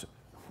stops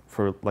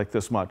for like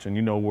this much, and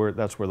you know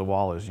that's where the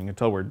wall is. You can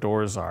tell where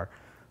doors are.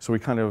 So we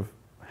kind of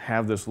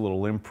have this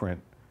little imprint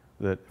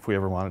that if we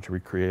ever wanted to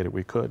recreate it,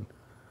 we could.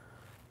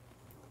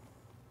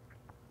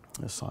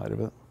 This side of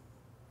it.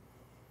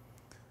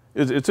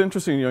 It's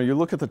interesting, you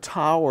look at the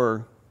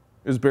tower,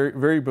 is very,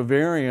 very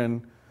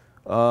Bavarian,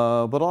 but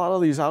a lot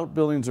of these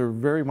outbuildings are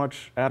very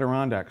much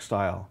Adirondack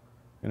style,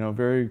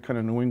 very kind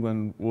of New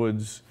England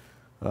woods,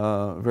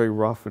 very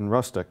rough and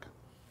rustic.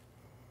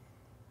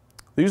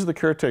 These are the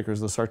caretakers,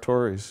 the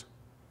Sartoris.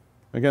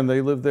 Again,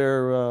 they lived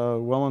there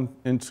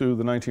into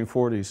the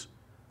 1940s.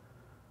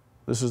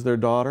 This is their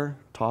daughter,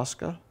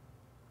 Tosca.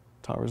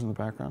 Towers in the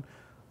background.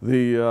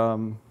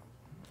 The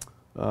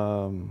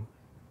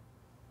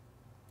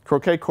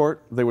croquet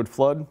court, they would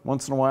flood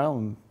once in a while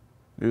and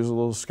use a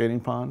little skating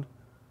pond.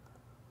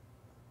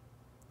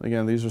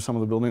 Again, these are some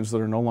of the buildings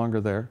that are no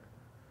longer there.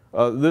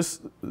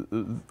 This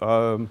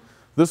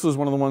was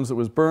one of the ones that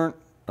was burnt,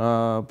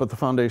 but the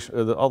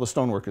foundation, all the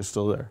stonework is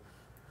still there.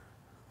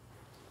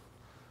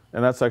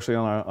 And that's actually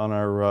on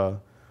our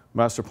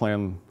master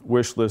plan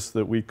wish list,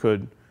 that we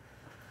could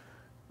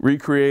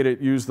recreate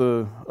it, use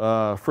the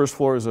first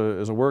floor as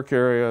a work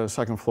area,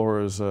 second floor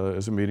as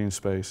a meeting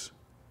space.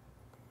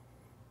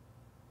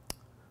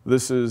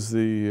 This is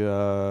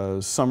the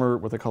summer,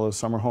 what they call a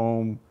summer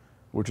home,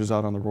 which is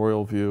out on the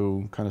Royal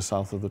View, kind of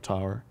south of the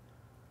tower.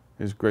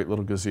 These great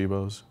little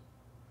gazebos.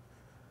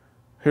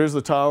 Here's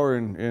the tower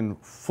in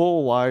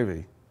full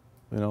ivy,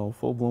 you know,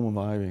 full bloom of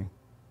ivy.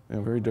 You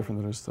know, very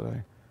different than it is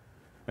today.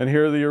 And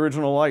here are the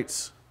original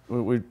lights,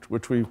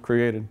 which we've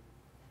created.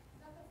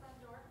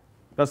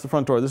 That's the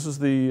front door. This is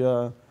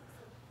the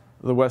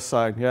west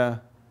side, yeah.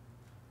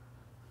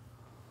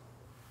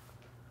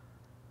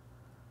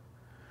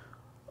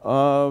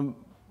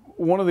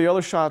 One of the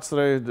other shots that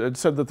I had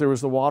said that there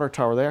was the water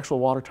tower. The actual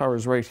water tower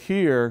is right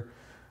here.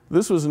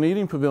 This was an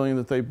eating pavilion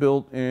that they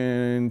built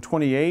in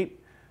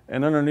 '28,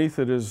 and underneath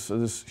it is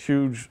this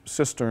huge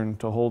cistern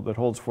that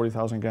holds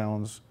 40,000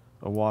 gallons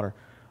of water.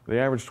 The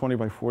average 20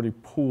 by 40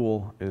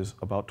 pool is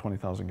about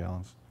 20,000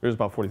 gallons. There's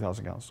about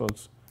 40,000 gallons, so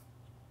it's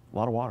a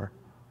lot of water.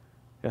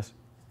 Yes? Just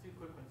two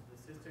quick ones. The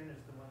cistern is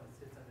the one that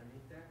sits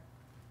underneath there.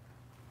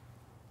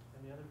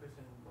 And the other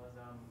question was,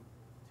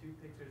 two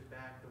pictures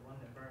back, the one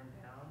that burned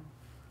down,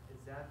 is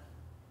that?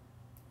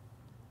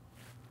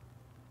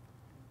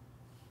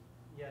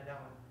 Yeah,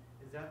 that one.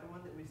 Is that the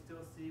one that we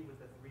still see with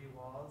the three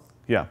walls?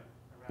 Yeah.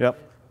 Around Yep.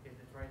 it? Okay,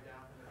 that's right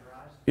down from the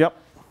garage? Yep.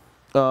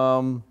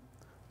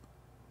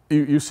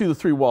 You see the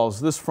three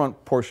walls. This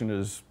front portion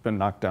has been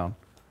knocked down.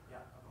 Yeah.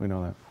 Okay. We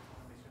know that.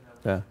 I'll make sure that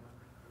was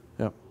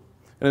Yeah. Yep.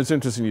 And it's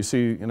interesting, you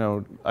see, you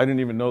know, I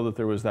didn't even know that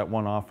there was that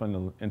one off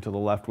into the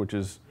left, which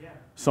is Yeah.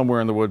 somewhere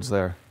in the woods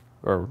there.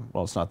 Or,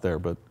 well, it's not there,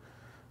 but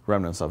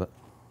remnants of it.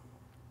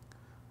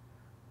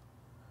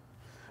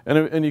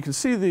 And you can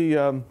see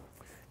the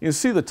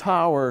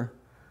tower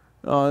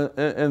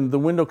and the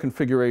window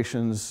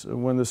configurations.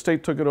 When the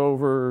state took it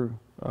over,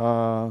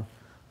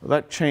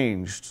 that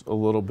changed a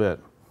little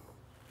bit,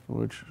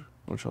 which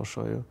I'll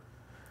show you.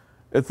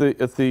 At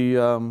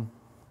the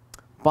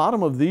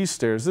bottom of these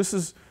stairs, this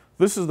is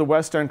the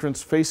west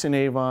entrance facing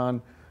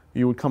Avon.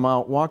 You would come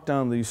out, walk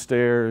down these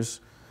stairs,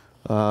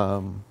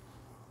 and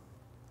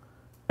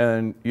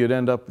you'd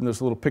end up in this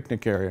little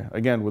picnic area,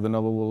 again, with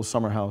another little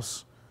summer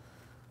house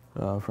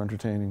for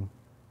entertaining.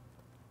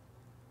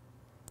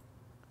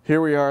 Here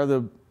we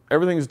are,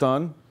 everything's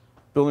done.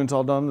 Building's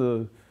all done.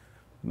 The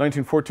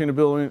 1914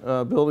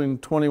 building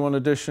 21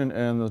 edition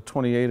and the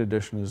 28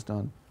 edition is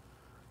done.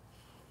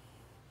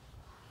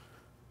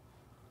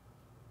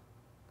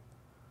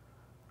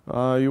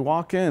 You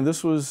walk in,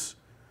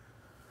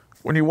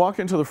 when you walk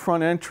into the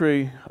front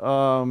entry,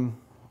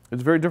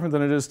 it's very different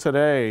than it is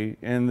today,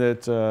 in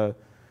that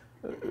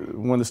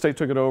when the state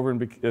took it over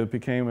and it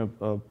became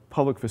a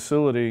public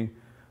facility,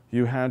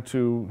 you had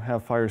to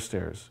have fire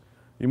stairs.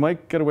 You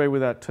might get away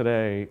with that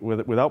today,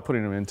 without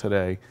putting them in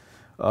today,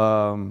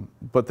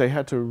 but they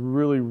had to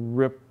really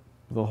rip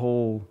the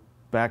whole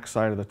back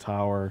side of the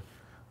tower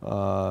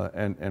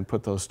and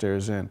put those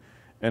stairs in.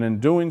 And in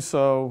doing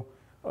so,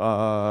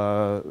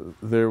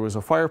 there was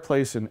a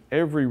fireplace in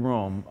every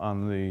room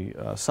on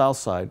the south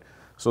side.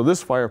 So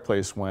this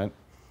fireplace went,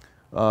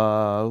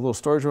 a little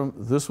storage room.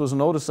 This was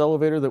an Otis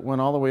elevator that went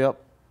all the way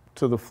up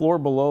to the floor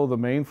below the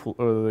main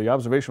the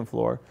observation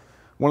floor.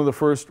 One of the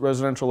first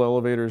residential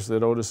elevators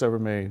that Otis ever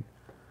made.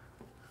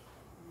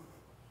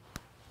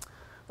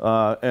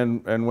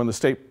 And when the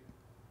state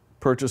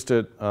purchased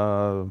it,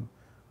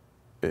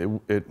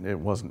 it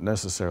wasn't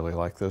necessarily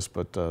like this,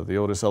 but the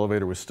Otis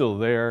elevator was still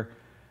there,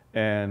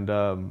 and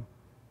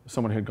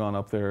someone had gone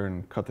up there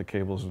and cut the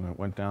cables, and it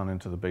went down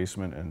into the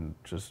basement and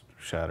just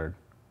shattered.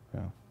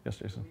 Yeah. Yes,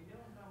 Jason? Do we know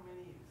how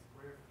many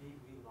square feet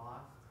we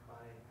lost by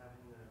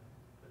having to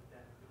put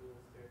that dual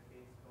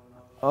staircase going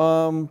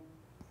up?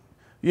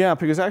 Yeah,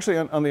 because actually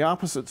on the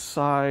opposite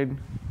side,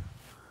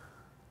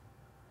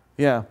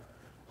 yeah,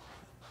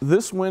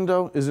 this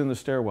window is in the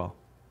stairwell.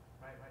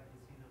 Right,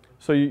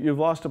 you see the So you've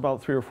lost about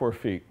 3 or 4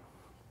 feet.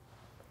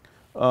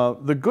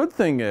 The good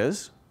thing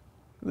is,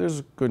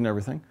 there's good in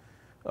everything,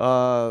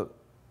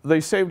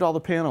 they saved all the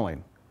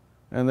paneling,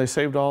 and they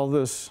saved all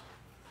this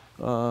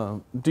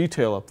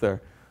detail up there.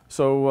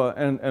 So,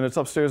 and it's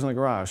upstairs in the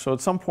garage. So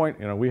at some point,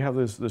 you know, we have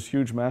this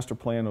huge master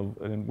plan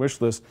and wish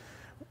list.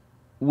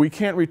 We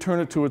can't return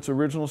it to its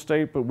original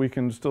state, but we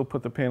can still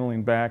put the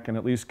paneling back and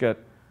at least get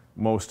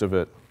most of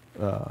it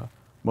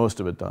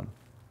done.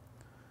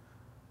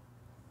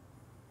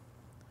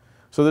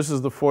 So this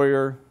is the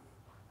foyer.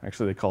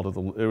 Actually, they called it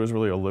it was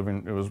really a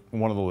living. It was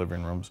one of the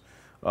living rooms.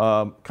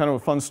 Kind of a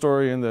fun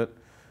story in that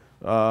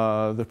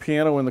the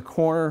piano in the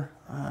corner,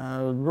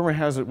 rumor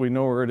has it we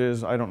know where it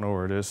is. I don't know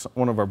where it is.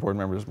 One of our board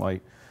members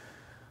might.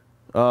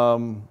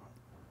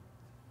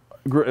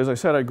 As I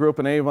said, I grew up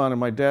in Avon, and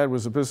my dad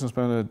was a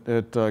businessman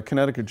at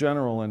Connecticut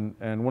General,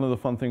 and one of the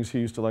fun things he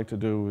used to like to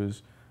do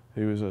is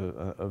he was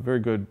a very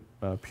good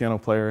piano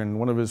player, and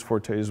one of his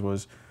fortes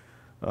was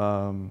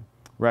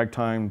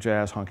ragtime,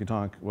 jazz,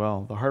 honky-tonk.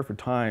 Well, the Hartford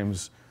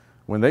Times,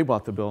 when they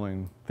bought the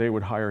building, they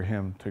would hire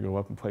him to go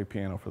up and play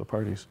piano for the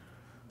parties.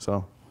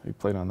 So he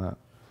played on that.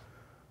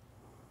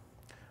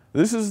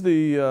 This is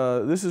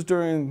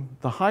during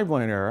the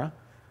Heublein era.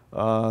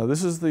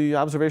 This is the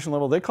observation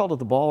level. They called it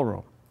the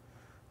ballroom.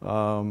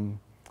 I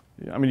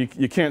mean,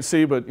 you can't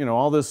see, but you know,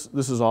 all this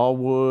is all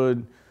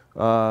wood.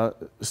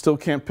 Still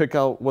can't pick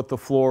out what the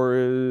floor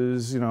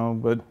is, you know,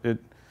 but it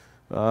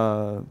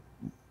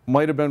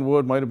might have been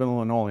wood, might have been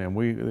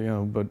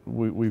linoleum. But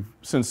we've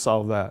since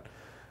solved that.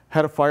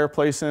 Had a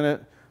fireplace in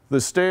it.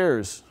 The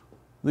stairs,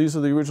 these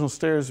are the original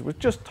stairs, were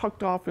just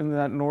tucked off in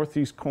that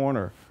northeast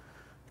corner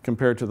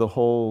compared to the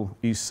whole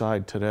east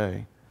side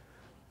today.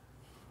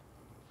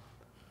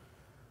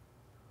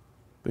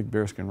 Big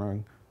bearskin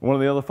rug. One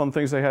of the other fun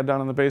things they had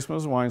down in the basement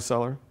was a wine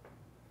cellar.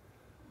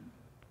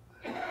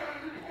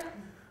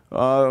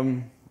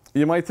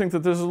 You might think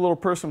that this is a little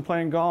person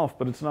playing golf,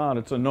 but it's not.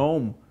 It's a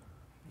gnome.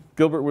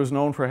 Gilbert was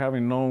known for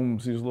having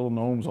gnomes, these little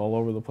gnomes all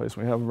over the place.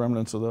 We have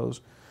remnants of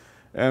those.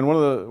 And one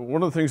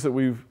of the things that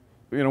we've,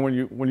 you know, when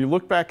you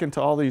look back into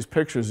all these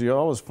pictures, you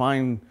always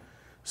find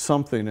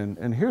something.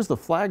 And here's the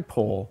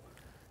flagpole.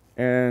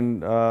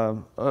 And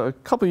a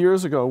couple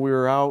years ago, we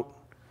were out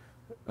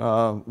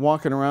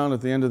walking around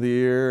at the end of the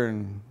year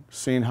and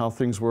seeing how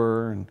things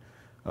were.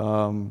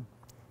 And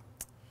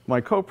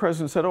my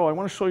co-president said, "Oh, I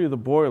want to show you the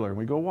boiler." And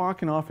we go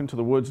walking off into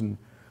the woods and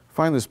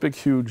find this big,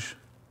 huge,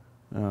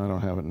 I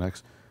don't have it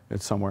next,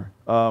 it's somewhere.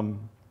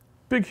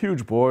 Big,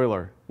 huge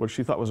boiler, what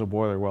she thought was a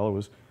boiler. Well,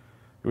 it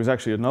was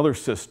actually another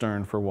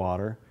cistern for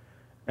water.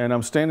 And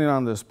I'm standing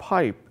on this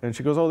pipe, and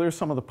she goes, "Oh, there's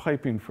some of the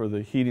piping for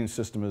the heating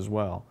system as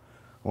well."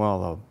 Well,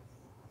 the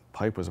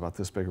pipe was about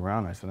this big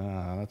around. I said,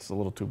 "That's a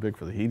little too big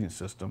for the heating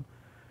system."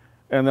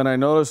 And then I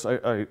noticed,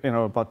 you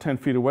know, about 10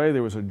 feet away,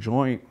 there was a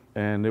joint,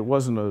 and it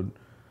wasn't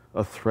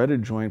a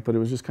threaded joint, but it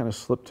was just kind of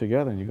slipped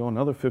together. And you go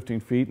another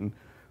 15 feet, and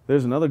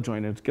there's another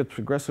joint, and it gets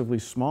progressively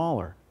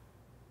smaller.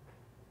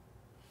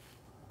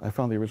 I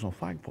found the original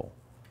flagpole.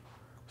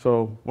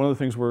 So one of the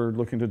things we're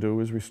looking to do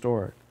is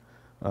restore it.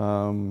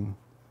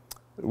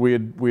 We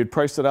had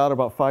priced it out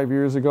about 5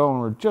 years ago,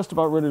 and we're just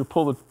about ready to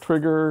pull the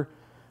trigger,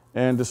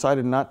 and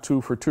decided not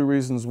to for two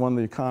reasons. One,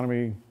 the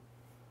economy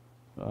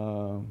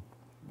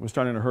was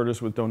starting to hurt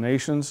us with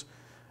donations,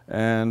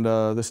 and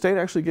the state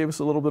actually gave us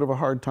a little bit of a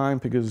hard time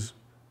because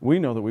we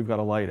know that we've got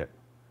to light it.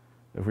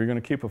 If we're going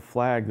to keep a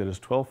flag that is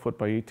 12 foot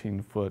by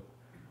 18 foot,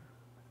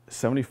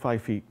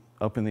 75 feet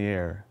up in the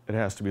air, it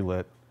has to be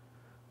lit.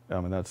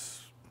 I mean,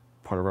 that's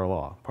part of our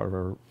law, part of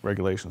our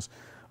regulations.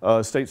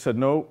 State said,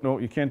 no,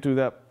 you can't do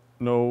that.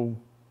 No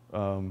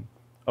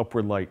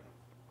upward light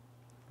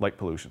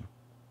pollution.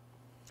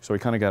 So we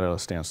kind of got at a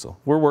standstill.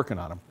 We're working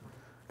on them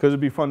because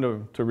it'd be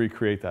fun to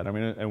recreate that. I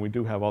mean, and we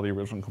do have all the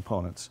original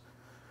components.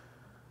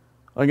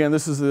 Again,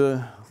 this is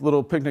the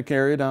little picnic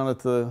area down at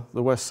the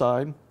west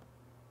side.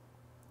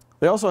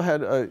 They also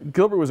had,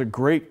 Gilbert was a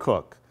great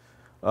cook.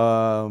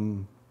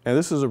 And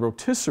this is a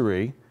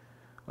rotisserie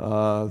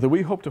that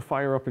we hope to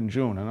fire up in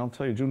June. And I'll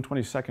tell you, June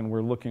 22nd,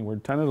 we're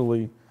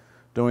tentatively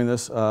doing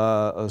this.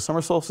 A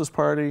summer solstice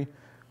party.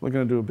 We're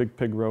going to do a big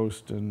pig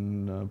roast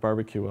and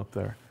barbecue up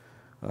there.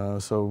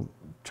 So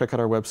check out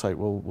our website.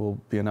 We'll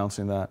be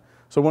announcing that.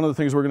 So one of the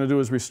things we're going to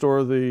do is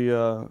restore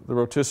the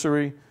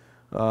rotisserie.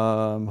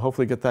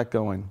 Hopefully get that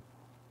going.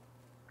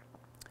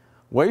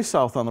 Way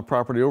south on the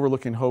property,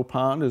 overlooking Howe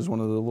Pond, is one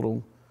of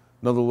the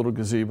another little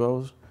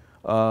gazebos.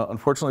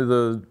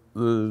 Unfortunately,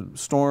 the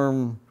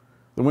storm,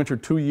 the winter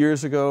 2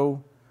 years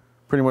ago,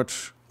 pretty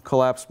much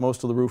collapsed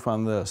most of the roof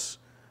on this.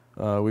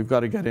 We've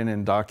got to get in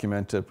and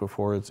document it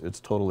before it's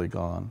totally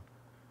gone.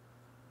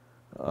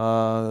 Sorry, that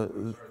was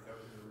an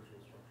original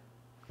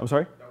structure. I'm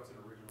sorry? That was an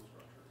original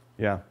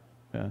structure.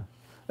 Yeah. And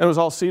it was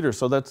all cedar,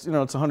 so that's, you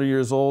know, it's 100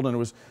 years old, and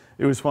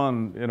it was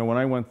fun. You know, when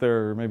I went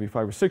there maybe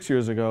 5 or 6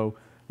 years ago,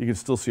 you could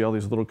still see all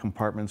these little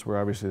compartments where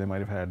obviously they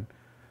might have had,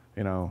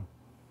 you know,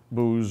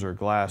 booze or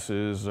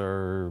glasses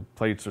or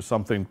plates or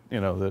something,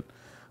 you know, that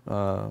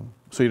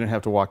so you didn't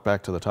have to walk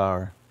back to the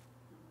tower.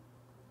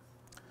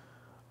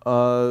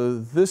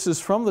 This is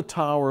from the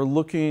tower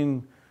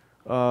looking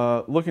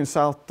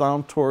south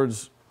down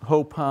towards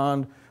Howe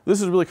Pond.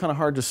 This is really kind of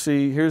hard to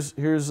see. Here's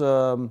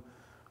the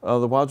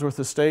Wadsworth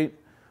Estate.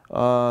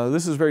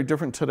 This is very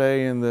different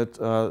today in that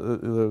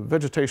the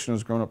vegetation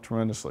has grown up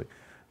tremendously.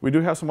 We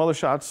do have some other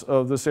shots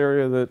of this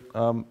area that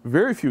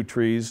very few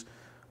trees.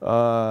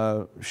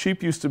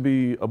 Sheep used to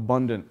be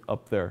abundant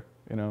up there,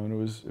 you know, and it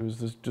was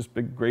this just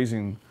big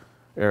grazing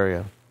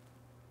area.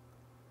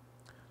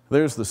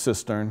 There's the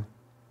cistern.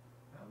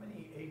 How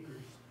many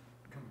acres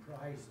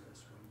comprise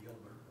this when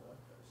Gilbert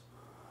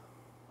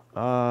bought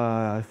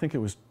I think it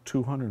was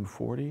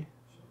 240.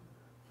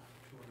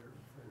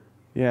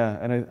 Yeah,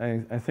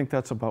 and I think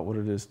that's about what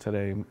it is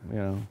today, you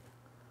know.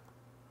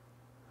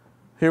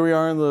 Here we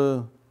are in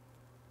the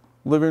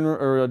living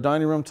room or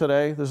dining room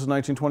today. This is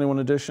 1921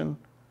 edition.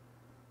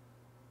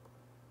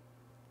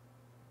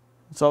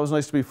 It's always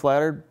nice to be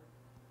flattered.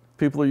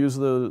 People who use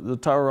the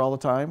tower all the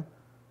time.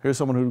 Here's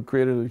someone who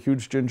created a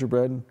huge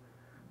gingerbread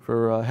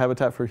for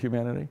Habitat for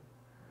Humanity.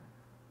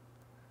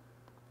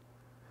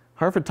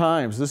 Hartford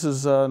Times. This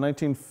is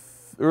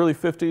early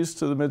 50s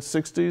to the mid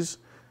 60s.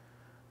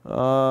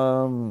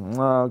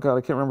 Oh God,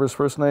 I can't remember his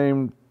first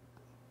name.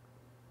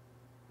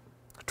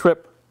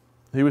 Tripp.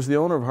 He was the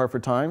owner of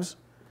Hartford Times.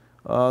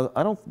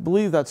 I don't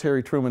believe that's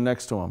Harry Truman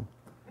next to him,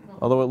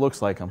 although it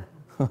looks like him.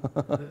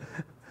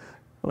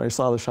 When I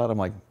saw the shot, I'm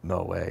like,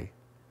 no way.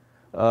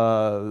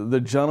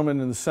 The gentleman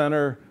in the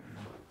center,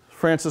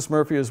 Francis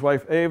Murphy, his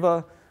wife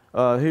Ava,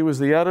 he was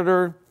the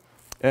editor.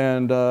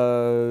 And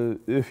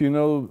if you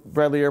know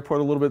Bradley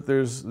Airport a little bit,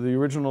 there's the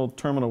original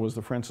terminal was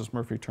the Francis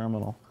Murphy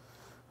Terminal.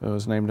 It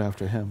was named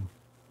after him.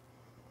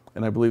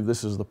 And I believe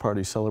this is the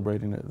party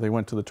celebrating it. They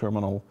went to the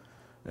terminal,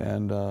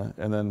 and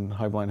then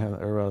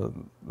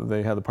Heublein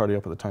they had the party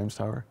up at the Times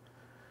Tower.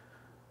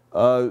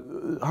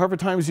 Hartford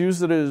Times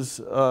used it as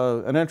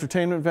an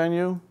entertainment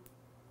venue.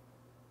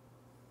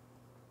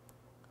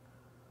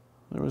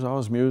 There was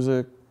always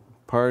music,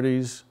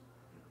 parties,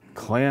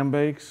 clam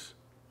bakes.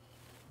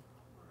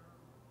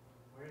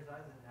 Where's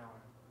Eisenhower?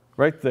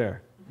 Right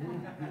there.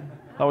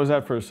 How was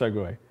that for a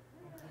segue?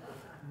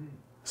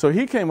 So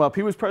he came up,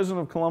 he was president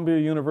of Columbia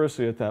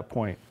University at that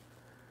point.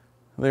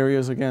 There he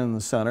is again in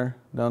the center,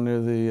 down near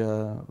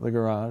the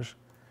garage.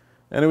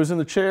 And it was in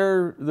the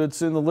chair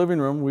that's in the living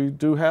room. We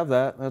do have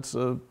that. That's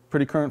a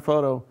pretty current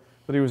photo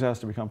that he was asked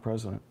to become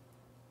president.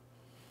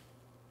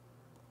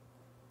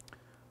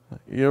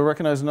 You'll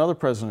recognize another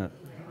president.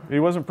 He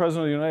wasn't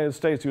president of the United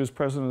States. He was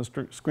president of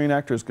the Screen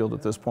Actors Guild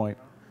at this point.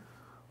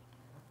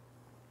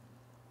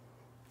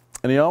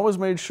 And he always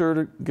made sure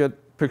to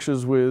get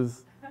pictures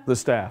with the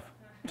staff,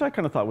 which I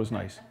kind of thought was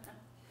nice.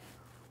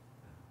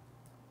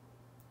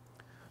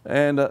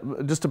 And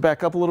just to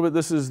back up a little bit,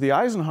 this is the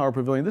Eisenhower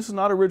Pavilion. This is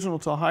not original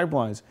to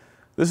Heublein.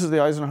 This is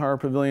the Eisenhower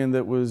Pavilion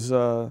that was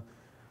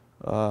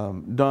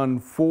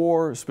done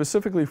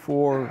specifically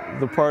for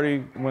the party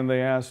when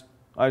they asked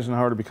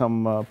Eisenhower to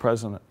become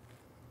president.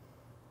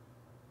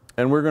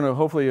 And we're going to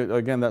hopefully,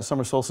 again, that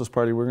summer solstice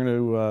party, we're going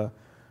to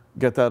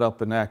get that up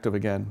and active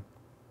again.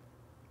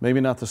 Maybe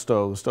not the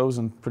stove. The stove's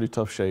in pretty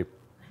tough shape.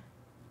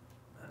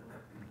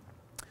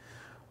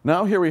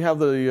 Now here we have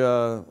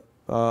the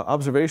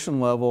observation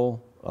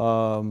level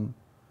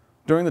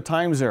during the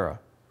Times era.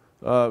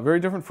 Very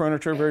different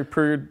furniture, very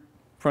period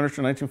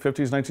furniture,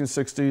 1950s,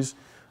 1960s.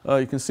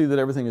 You can see that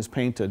everything is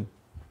painted.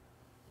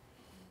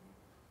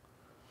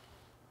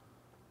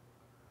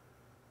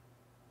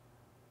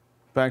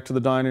 Back to the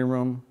dining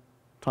room,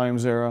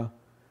 Times era.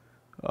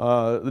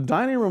 The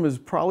dining room is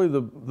probably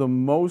the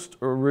most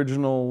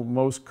original,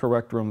 most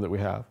correct room that we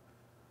have.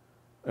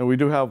 And we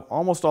do have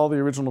almost all the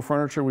original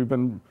furniture. We've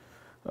been,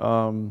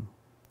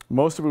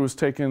 most of it was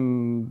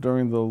taken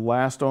during the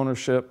last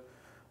ownership.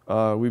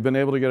 We've been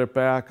able to get it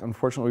back.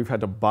 Unfortunately, we've had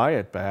to buy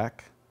it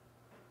back.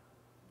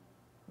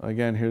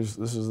 Again,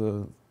 this is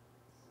the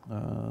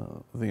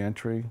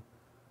entry.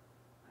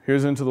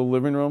 Here's into the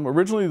living room.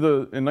 Originally,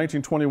 in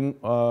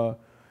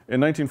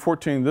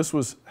 1914, this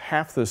was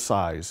half this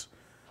size.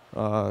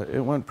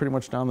 It went pretty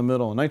much down the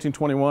middle. In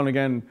 1921,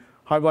 again,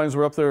 Heubleins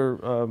were up there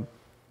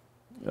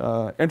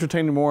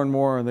entertaining more and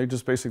more, and they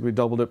just basically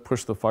doubled it,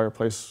 pushed the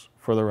fireplace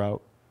further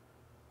out.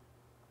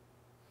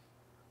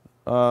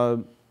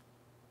 Late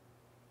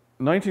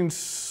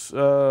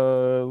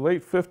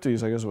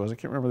 50s, I guess it was, I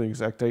can't remember the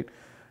exact date,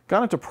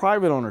 got into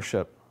private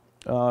ownership.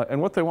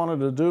 And what they wanted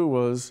to do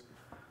was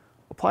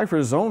apply for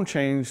a zone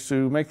change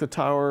to make the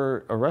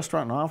tower a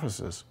restaurant and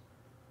offices.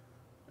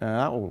 And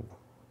that,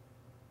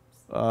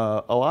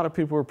 a lot of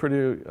people were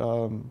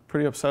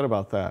pretty upset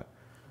about that.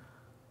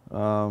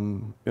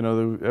 You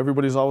know,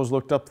 everybody's always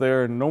looked up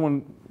there, and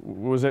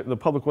the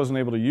public wasn't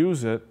able to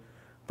use it,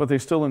 but they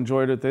still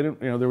enjoyed it. They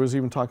didn't, you know, there was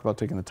even talk about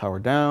taking the tower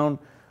down.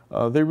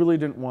 They really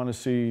didn't want to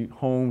see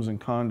homes and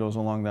condos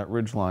along that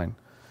ridge line.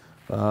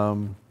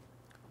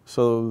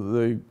 So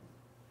they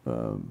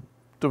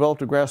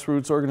developed a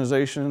grassroots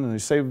organization, and they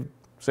saved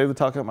the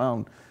Talcott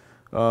Mountain.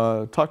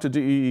 Talked to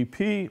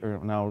DEP, or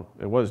now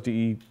it was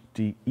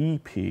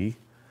DEP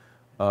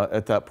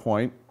at that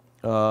point,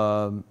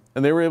 and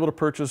they were able to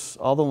purchase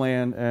all the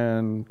land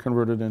and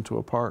convert it into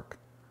a park.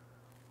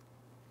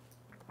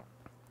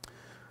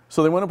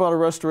 So they went about a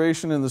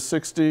restoration in the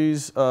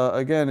 60s.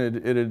 Again,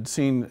 it had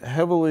seen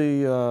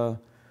heavily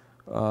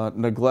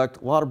neglect,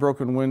 a lot of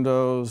broken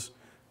windows,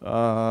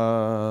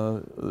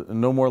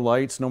 no more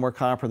lights, no more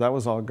copper, that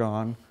was all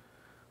gone.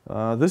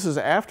 This is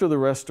after the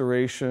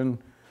restoration.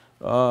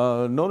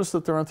 Notice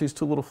that there aren't these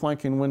two little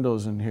flanking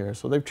windows in here.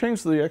 So they've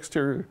changed the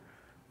exterior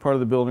part of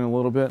the building a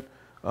little bit.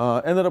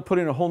 Ended up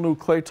putting a whole new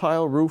clay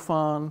tile roof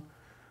on.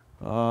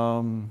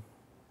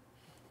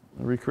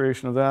 the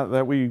recreation of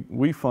that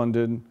we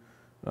funded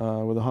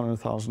with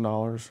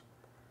 $100,000.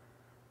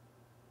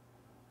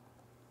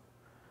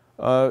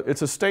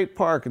 It's a state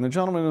park, and the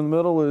gentleman in the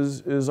middle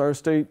is our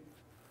state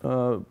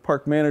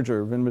park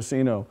manager, Vin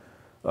Messino.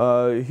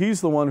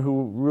 He's the one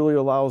who really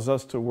allows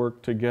us to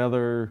work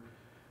together,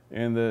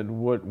 and that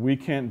what we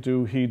can't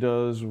do, he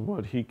does,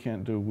 what he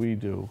can't do, we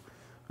do.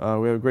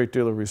 We have a great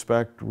deal of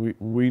respect.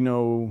 We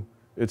know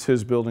it's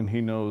his building, he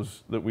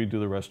knows that we do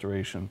the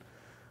restoration.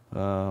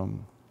 For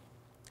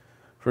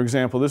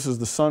example, this is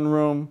the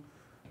sunroom.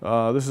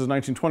 This is a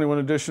 1921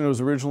 edition. It was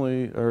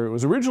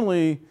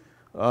originally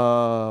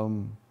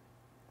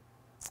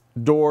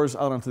doors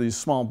out onto these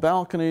small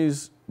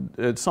balconies.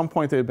 At some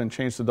point they had been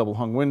changed to double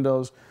hung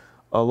windows.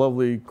 A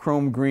lovely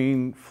chrome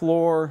green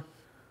floor.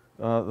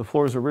 The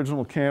floor is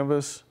original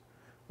canvas.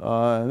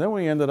 And then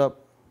we ended up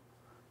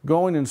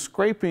going and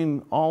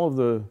scraping all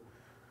of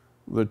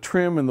the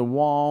trim in the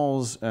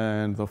walls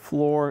and the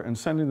floor and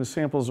sending the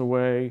samples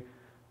away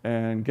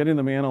and getting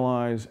them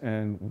analyzed,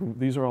 and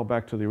these are all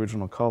back to the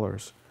original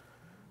colors.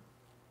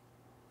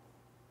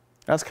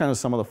 That's kind of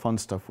some of the fun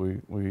stuff we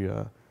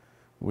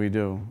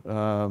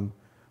do.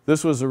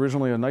 This was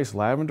originally a nice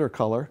lavender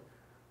color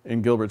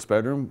in Gilbert's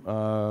bedroom.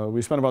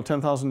 We spent about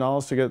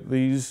 $10,000 to get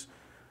these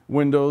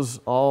windows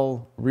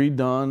all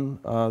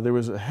redone. There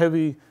was a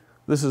heavy,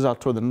 this is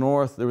out toward the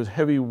north, there was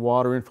heavy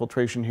water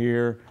infiltration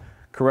here,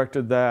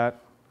 corrected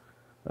that,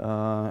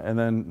 and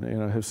then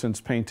have since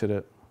painted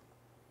it.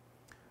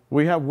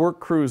 We have work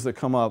crews that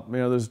come up.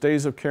 There's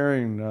Days of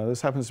Caring.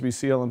 This happens to be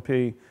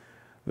CLMP.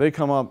 They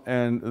come up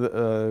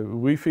and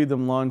we feed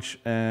them lunch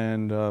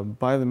and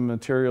buy them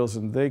materials,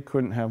 and they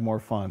couldn't have more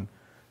fun.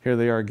 Here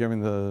they are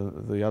giving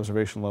the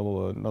observation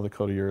level another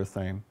coat of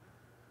urethane,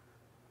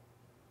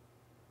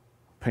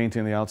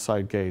 painting the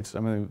outside gates. I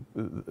mean,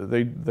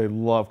 they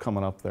love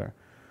coming up there.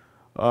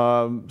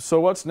 So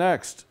what's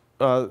next?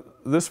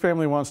 This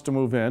family wants to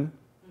move in.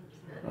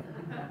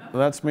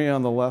 That's me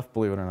on the left,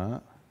 believe it or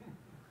not.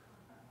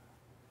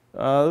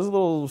 There's a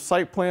little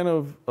site plan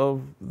of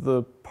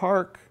the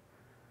park.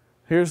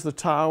 Here's the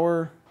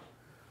tower.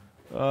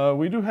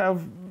 We do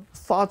have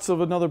thoughts of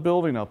another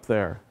building up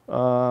there.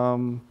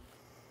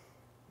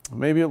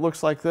 Maybe it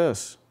looks like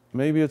this.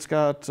 Maybe it's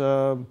got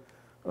a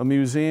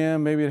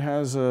museum. Maybe it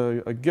has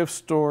a gift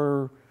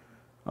store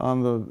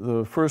on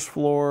the first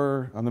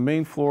floor, on the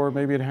main floor.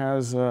 Maybe it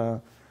has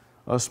a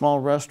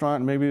small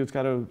restaurant. Maybe it's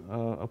got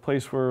a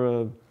place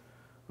for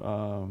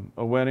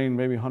a wedding,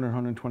 maybe 100,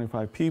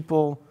 125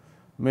 people.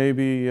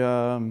 Maybe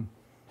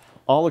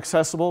all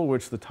accessible,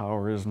 which the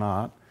tower is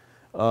not.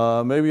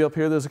 Maybe up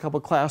here there's a couple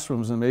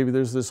classrooms, and maybe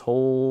there's this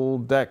whole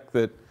deck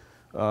that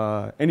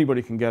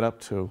anybody can get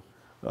up to.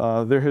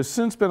 There has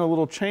since been a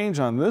little change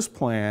on this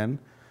plan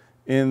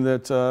in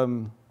that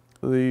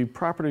the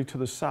property to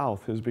the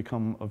south has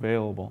become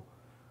available.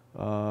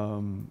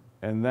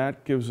 And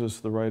that gives us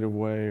the right of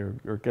way,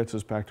 or gets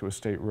us back to a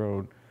state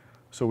road,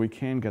 so we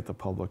can get the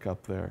public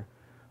up there.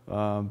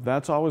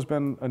 That's always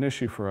been an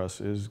issue for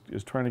us, is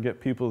trying to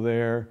get people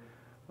there.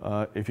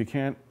 If you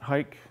can't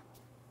hike,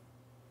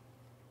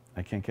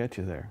 I can't get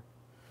you there.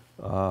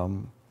 I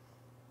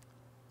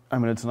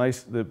mean, it's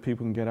nice that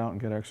people can get out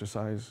and get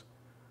exercise,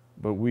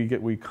 but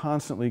we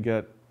constantly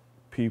get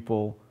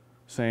people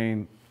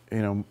saying,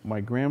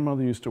 my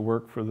grandmother used to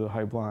work for the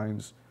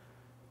Heubleins.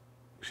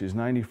 She's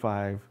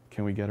 95.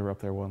 Can we get her up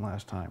there one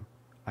last time?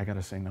 I got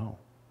to say no.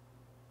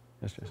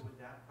 Yes, Jason. So would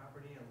that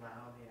property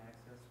allow the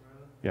access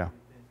road? Yeah.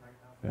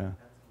 Yeah.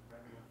 That's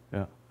incredible.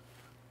 Yeah.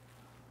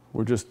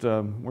 We're just,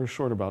 we're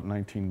short about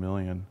 19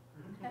 million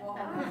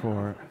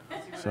for,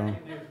 so.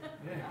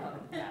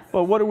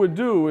 Well, what it would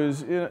do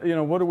is,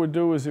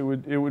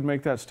 it would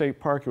make that state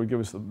park. It would give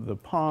us the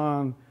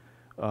pond,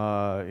 so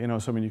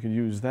I mean, you could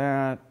use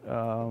that,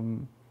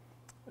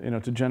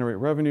 to generate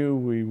revenue.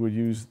 We would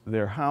use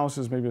their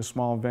houses, maybe a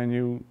small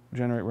venue,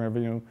 generate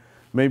revenue.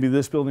 Maybe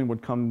this building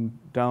would come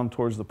down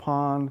towards the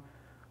pond.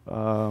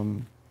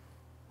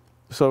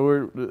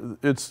 So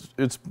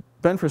it's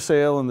been for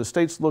sale, and the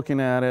state's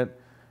looking at it.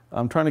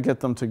 I'm trying to get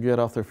them to get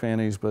off their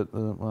fannies, but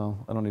well,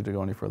 I don't need to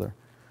go any further.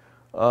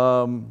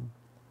 One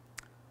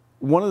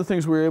of the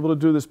things we were able to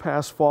do this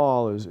past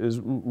fall is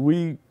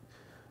in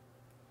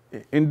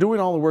doing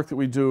all the work that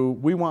we do,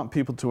 we want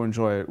people to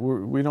enjoy it.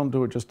 We don't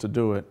do it just to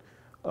do it.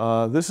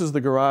 This is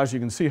the garage. You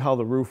can see how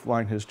the roof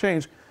line has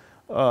changed.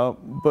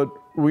 But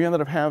we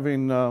ended up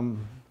having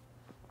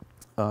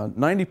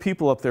 90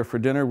 people up there for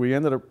dinner. We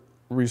ended up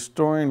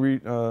restoring,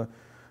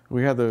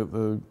 we had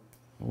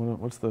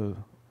what's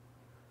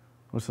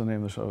the name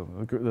of the show?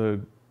 The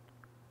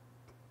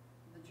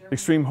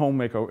Extreme Home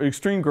Makeover,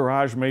 Extreme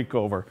Garage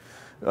Makeover.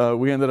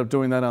 We ended up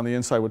doing that on the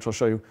inside, which I'll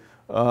show you.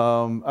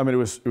 I mean, it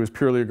was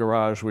purely a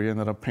garage. We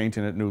ended up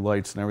painting it, new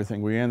lights and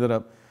everything. We ended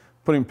up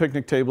putting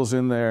picnic tables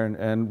in there,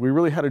 and we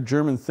really had a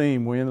German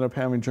theme. We ended up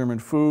having German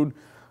food,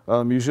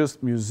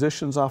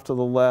 musicians off to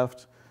the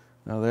left.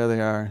 Now there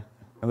they are.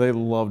 And they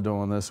love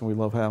doing this, and we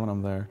love having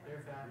them there.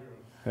 They're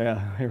fabulous.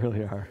 Yeah, they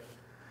really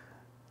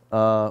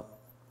are.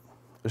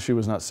 She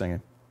was not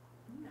singing.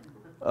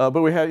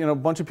 But we had, a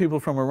bunch of people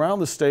from around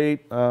the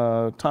state.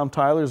 Tom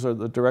Tyler's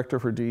the director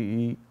for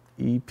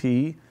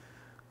DEP.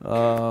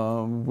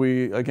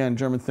 We, again,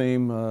 German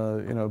theme,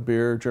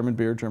 beer,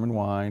 German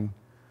wine.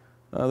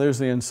 There's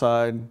the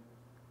inside.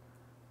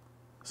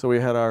 So we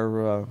had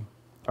our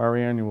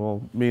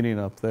annual meeting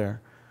up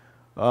there.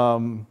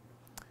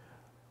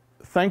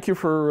 Thank you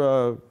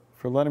for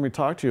letting me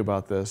talk to you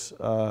about this.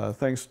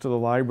 Thanks to the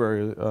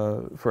library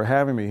for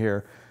having me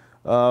here.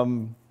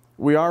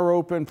 We are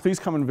open. Please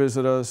come and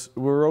visit us.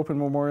 We're open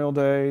Memorial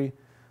Day,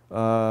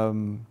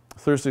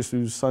 Thursdays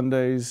through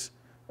Sundays,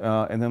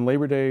 and then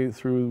Labor Day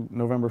through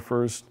November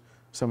 1st,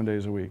 7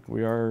 days a week.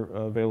 We are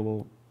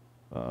available,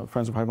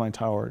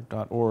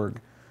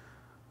 friendsofheublein.org.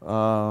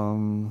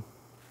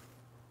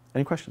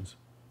 Any questions?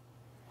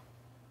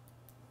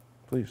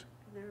 Please.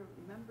 Are there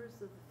members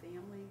of the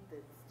family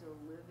that still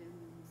live in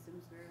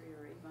Simsbury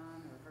or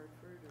Avon or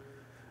Hartford?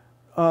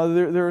 Or?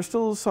 There are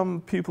still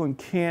some people in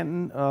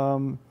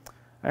Canton.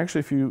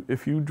 Actually,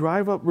 if you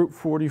drive up Route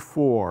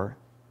 44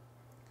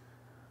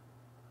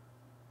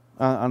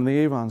 on the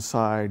Avon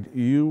side,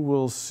 you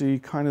will see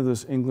kind of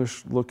this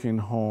English-looking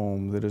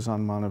home that is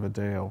on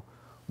Montevideo.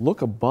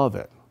 Look above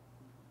it,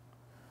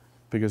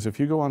 because if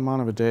you go on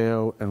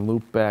Montevideo and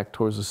loop back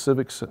towards the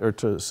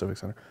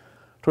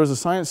towards the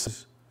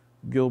Science,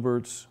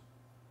 Gilbert's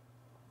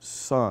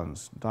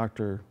sons,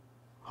 Dr.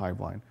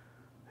 Heublein,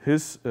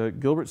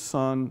 Gilbert's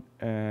son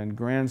and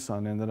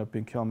grandson ended up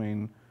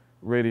becoming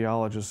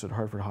radiologists at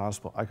Hartford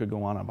Hospital. I could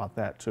go on about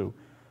that too,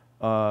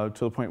 to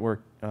the point where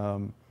I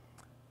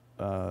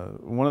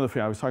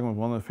was talking with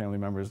one of the family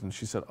members, and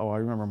she said, "Oh, I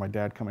remember my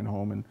dad coming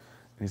home and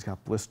he's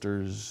got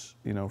blisters,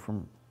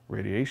 from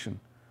radiation,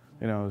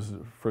 his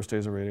first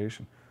days of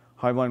radiation."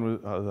 The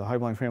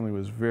Heublein family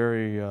was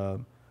very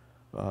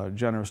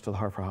generous to the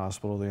Hartford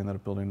Hospital. They ended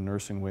up building a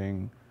nursing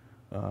wing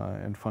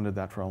and funded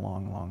that for a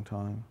long, long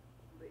time.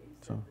 But you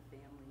said the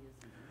family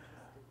isn't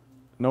interested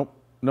in...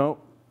 Nope,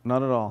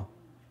 not at all.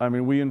 I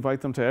mean, we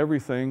invite them to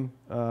everything,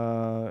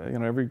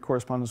 every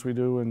correspondence we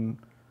do, and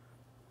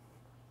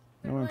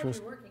no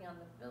interest. They're working on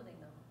the building,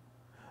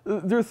 though.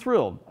 They're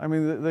thrilled. I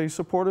mean, they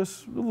support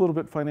us a little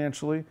bit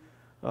financially,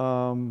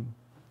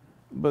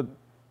 but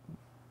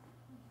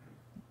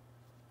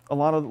a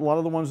lot of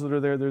the ones that are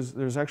there.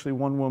 There's actually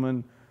one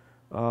woman,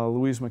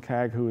 Louise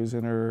McCagg, who is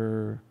in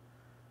her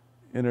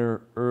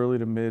early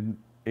to mid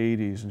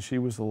 80s, and she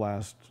was the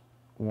last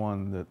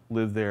one that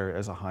lived there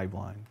as a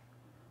Heublein.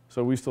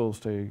 So we still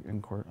stay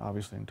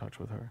obviously in touch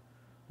with her,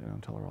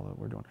 and tell her all that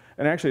we're doing.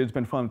 And actually, it's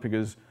been fun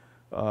because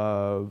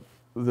the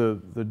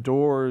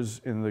doors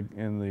in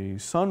the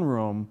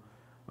sunroom,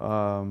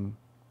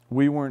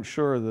 we weren't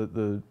sure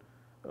that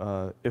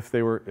if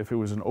it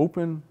was an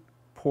open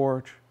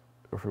porch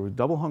or if it was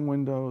double hung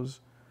windows.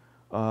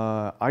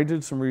 I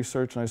did some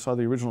research and I saw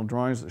the original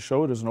drawings that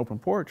showed it as an open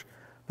porch,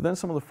 but then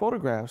some of the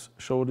photographs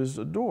showed it as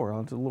a door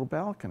onto the little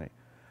balcony.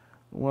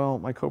 Well,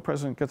 my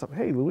co-president gets up,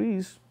 "Hey,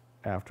 Louise,"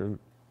 after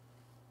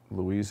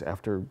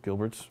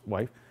Gilbert's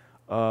wife,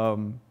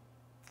 the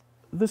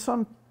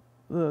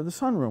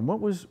sunroom.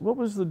 What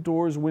was the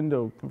doors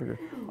window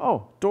configuration?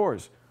 "Oh,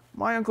 doors.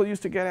 My uncle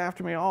used to get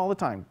after me all the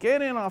time.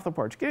 Get in off the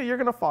porch. You're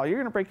going to fall. You're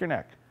going to break your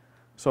neck."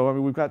 So I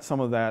mean, we've got some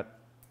of that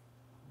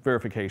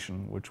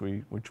verification, which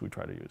we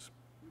try to use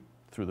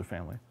through the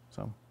family.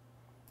 So,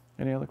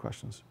 any other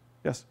questions?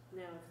 Yes.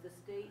 Now, if the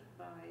state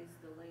buys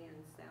the land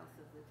south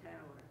of the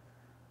tower,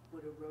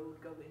 would a road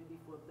go in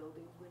before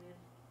buildings went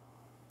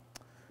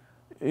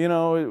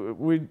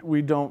in?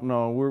 We don't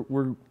know.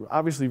 We're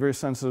obviously very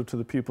sensitive to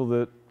the people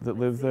that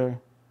live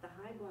there. The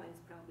Heubleins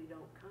probably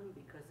don't come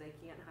because they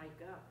can't hike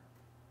up.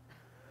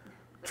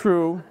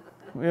 True.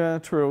 Yeah,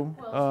 true.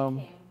 Well, she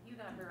came. You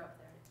got her up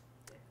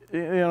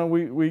there.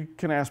 We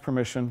can ask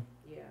permission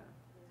Yeah.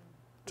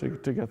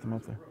 to get them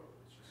up there.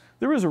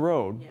 There is a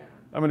road. Yeah.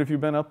 I mean, if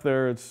you've been up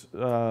there, it's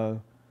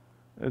not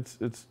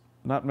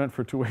meant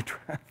for two-way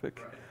traffic.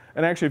 Right.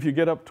 And actually, if you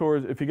get up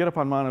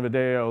on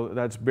Montevideo,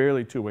 that's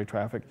barely two-way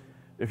traffic.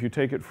 If you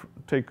take it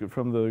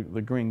from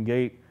the Green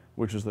Gate,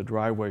 which is the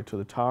driveway to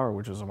the tower,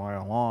 which is a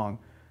mile long,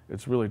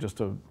 it's really just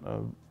a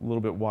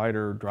little bit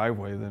wider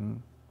driveway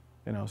than,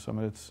 so I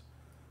mean, it's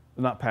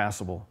not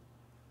passable.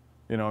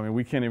 I mean,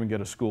 we can't even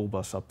get a school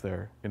bus up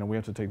there. We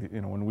have to take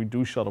when we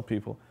do shuttle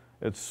people,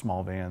 it's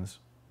small vans.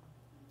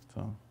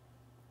 So.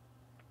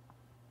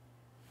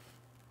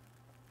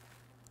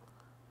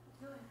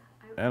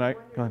 And I go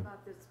wondered ahead.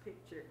 about this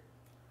picture.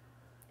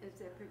 Is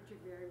that picture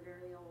very,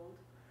 very old?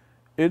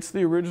 It's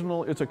the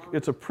original.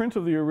 It's a print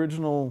of the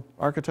original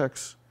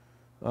architect's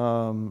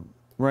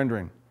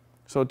rendering.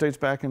 So it dates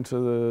back into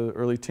the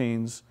early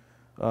teens.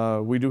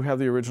 We do have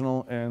the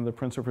original, and the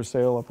prints are for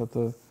sale up at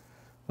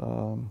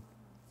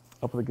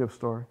the gift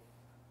store.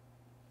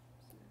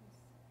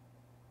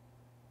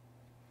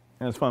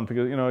 And it's fun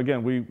because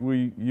again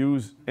we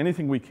use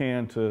anything we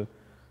can to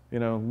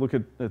look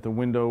at the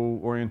window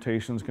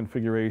orientations,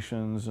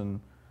 configurations,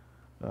 and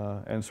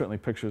certainly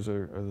pictures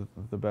are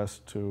the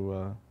best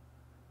to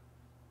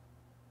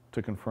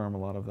confirm a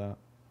lot of that.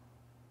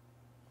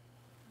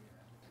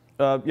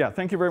 yeah,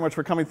 thank you very much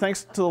for coming.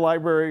 Thanks to the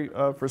library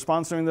for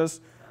sponsoring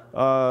this.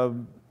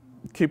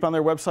 Keep on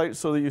their website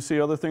so that you see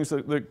other things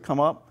that come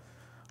up.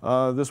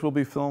 This will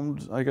be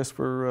filmed, I guess,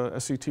 for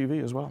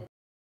SCTV as well.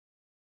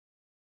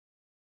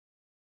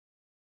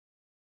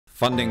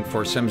 Funding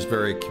for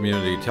Simsbury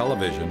Community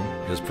Television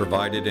is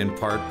provided in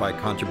part by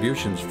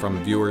contributions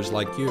from viewers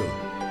like you.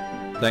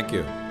 Thank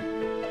you.